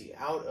intimacy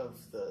out of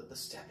the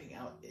stepping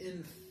out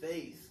in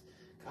faith.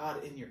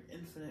 God, in your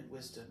infinite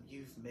wisdom,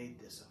 you've made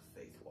this a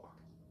faith walk.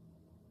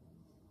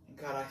 And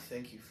God, I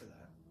thank you for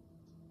that.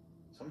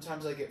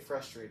 Sometimes I get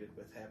frustrated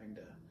with having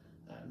to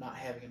not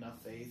having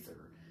enough faith,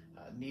 or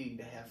needing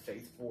to have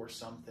faith for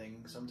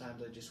something.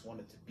 Sometimes I just want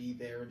it to be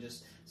there, and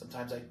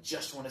sometimes I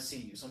just want to see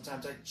you.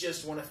 Sometimes I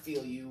just want to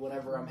feel you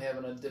whenever I'm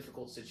having a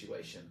difficult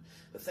situation.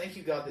 But thank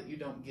you, God, that you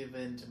don't give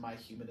in to my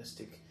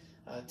humanistic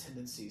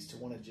tendencies to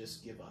want to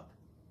just give up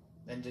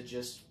and to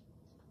just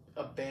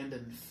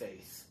abandon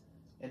faith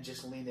and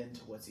just lean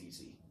into what's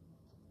easy.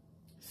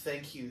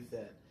 Thank you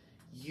that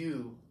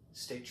you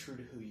stay true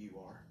to who you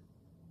are,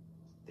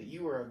 that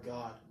you are a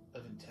God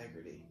of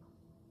integrity,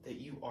 that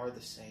you are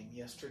the same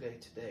yesterday,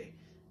 today,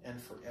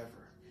 and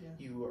forever. Yeah.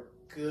 You are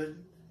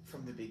good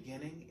from the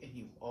beginning, and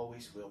you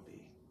always will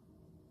be.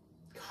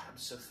 God, I'm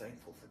so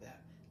thankful for that,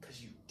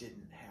 because you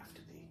didn't have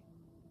to be.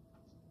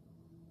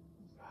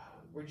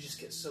 We just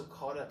get so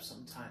caught up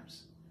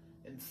sometimes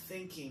in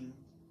thinking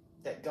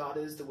that God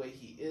is the way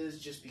he is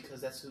just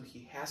because that's who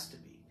he has to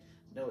be.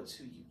 No, it's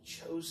who you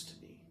chose to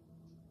be.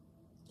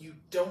 You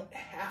don't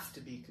have to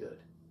be good.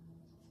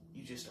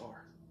 You just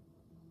are.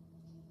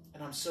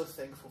 And I'm so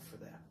thankful for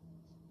that.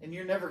 And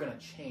you're never going to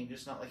change.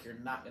 It's not like you're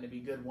not going to be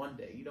good one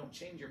day. You don't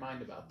change your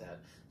mind about that.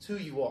 It's who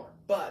you are.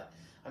 But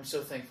I'm so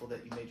thankful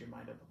that you made your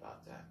mind up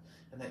about that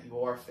and that you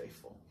are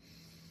faithful.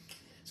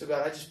 So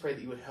God, I just pray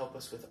that you would help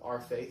us with our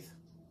faith.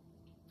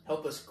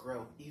 Help us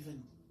grow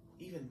even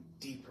even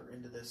deeper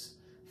into this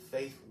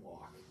faith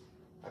walk.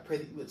 I pray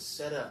that you would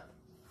set up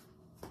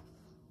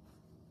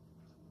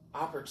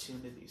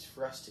opportunities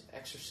for us to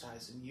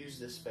exercise and use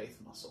this faith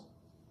muscle.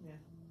 Yeah.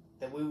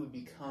 That we would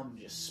become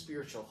just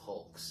spiritual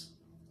hulks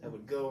that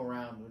would go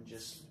around and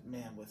just,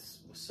 with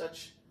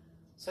such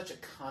a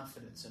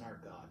confidence in our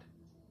God.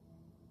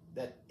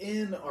 That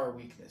in our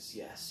weakness,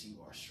 yes, you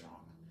are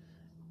strong.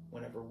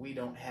 Whenever we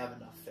don't have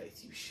enough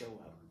faith, you show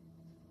up.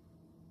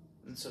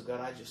 And so, God,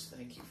 I just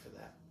thank you for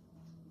that.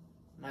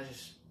 And I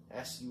just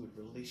ask you would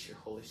release your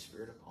Holy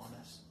Spirit upon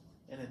us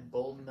and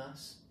embolden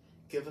us.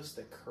 Give us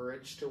the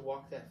courage to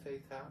walk that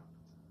faith out.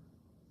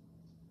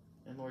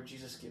 And Lord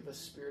Jesus, give us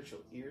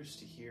spiritual ears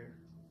to hear,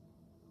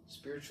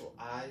 spiritual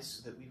eyes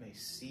so that we may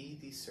see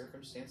these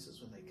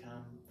circumstances when they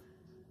come,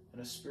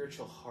 and a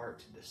spiritual heart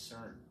to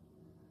discern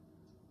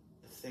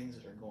the things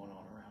that are going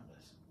on around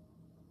us.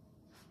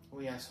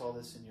 We ask all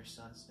this in your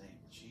Son's name,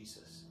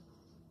 Jesus.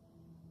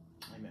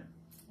 Amen.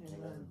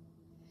 Amen.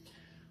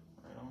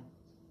 Right on.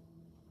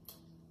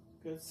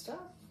 Good stuff.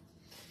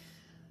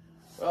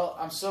 Well,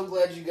 I'm so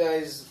glad you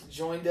guys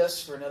joined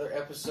us for another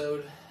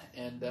episode,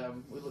 and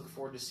we look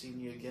forward to seeing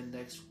you again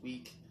next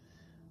week.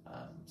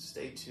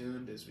 Stay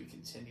tuned as we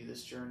continue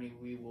this journey.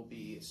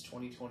 It's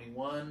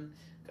 2021,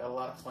 got a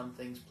lot of fun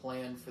things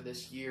planned for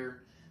this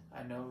year.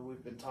 I know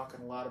we've been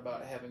talking a lot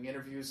about having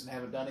interviews and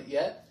haven't done it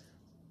yet,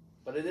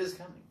 but it is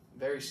coming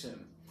very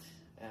soon.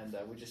 And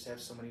we just have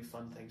so many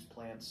fun things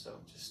planned, so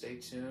just stay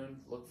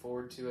tuned, look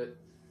forward to it,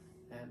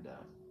 and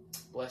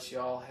bless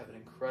y'all. Have an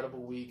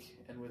incredible week,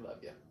 and we love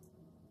you.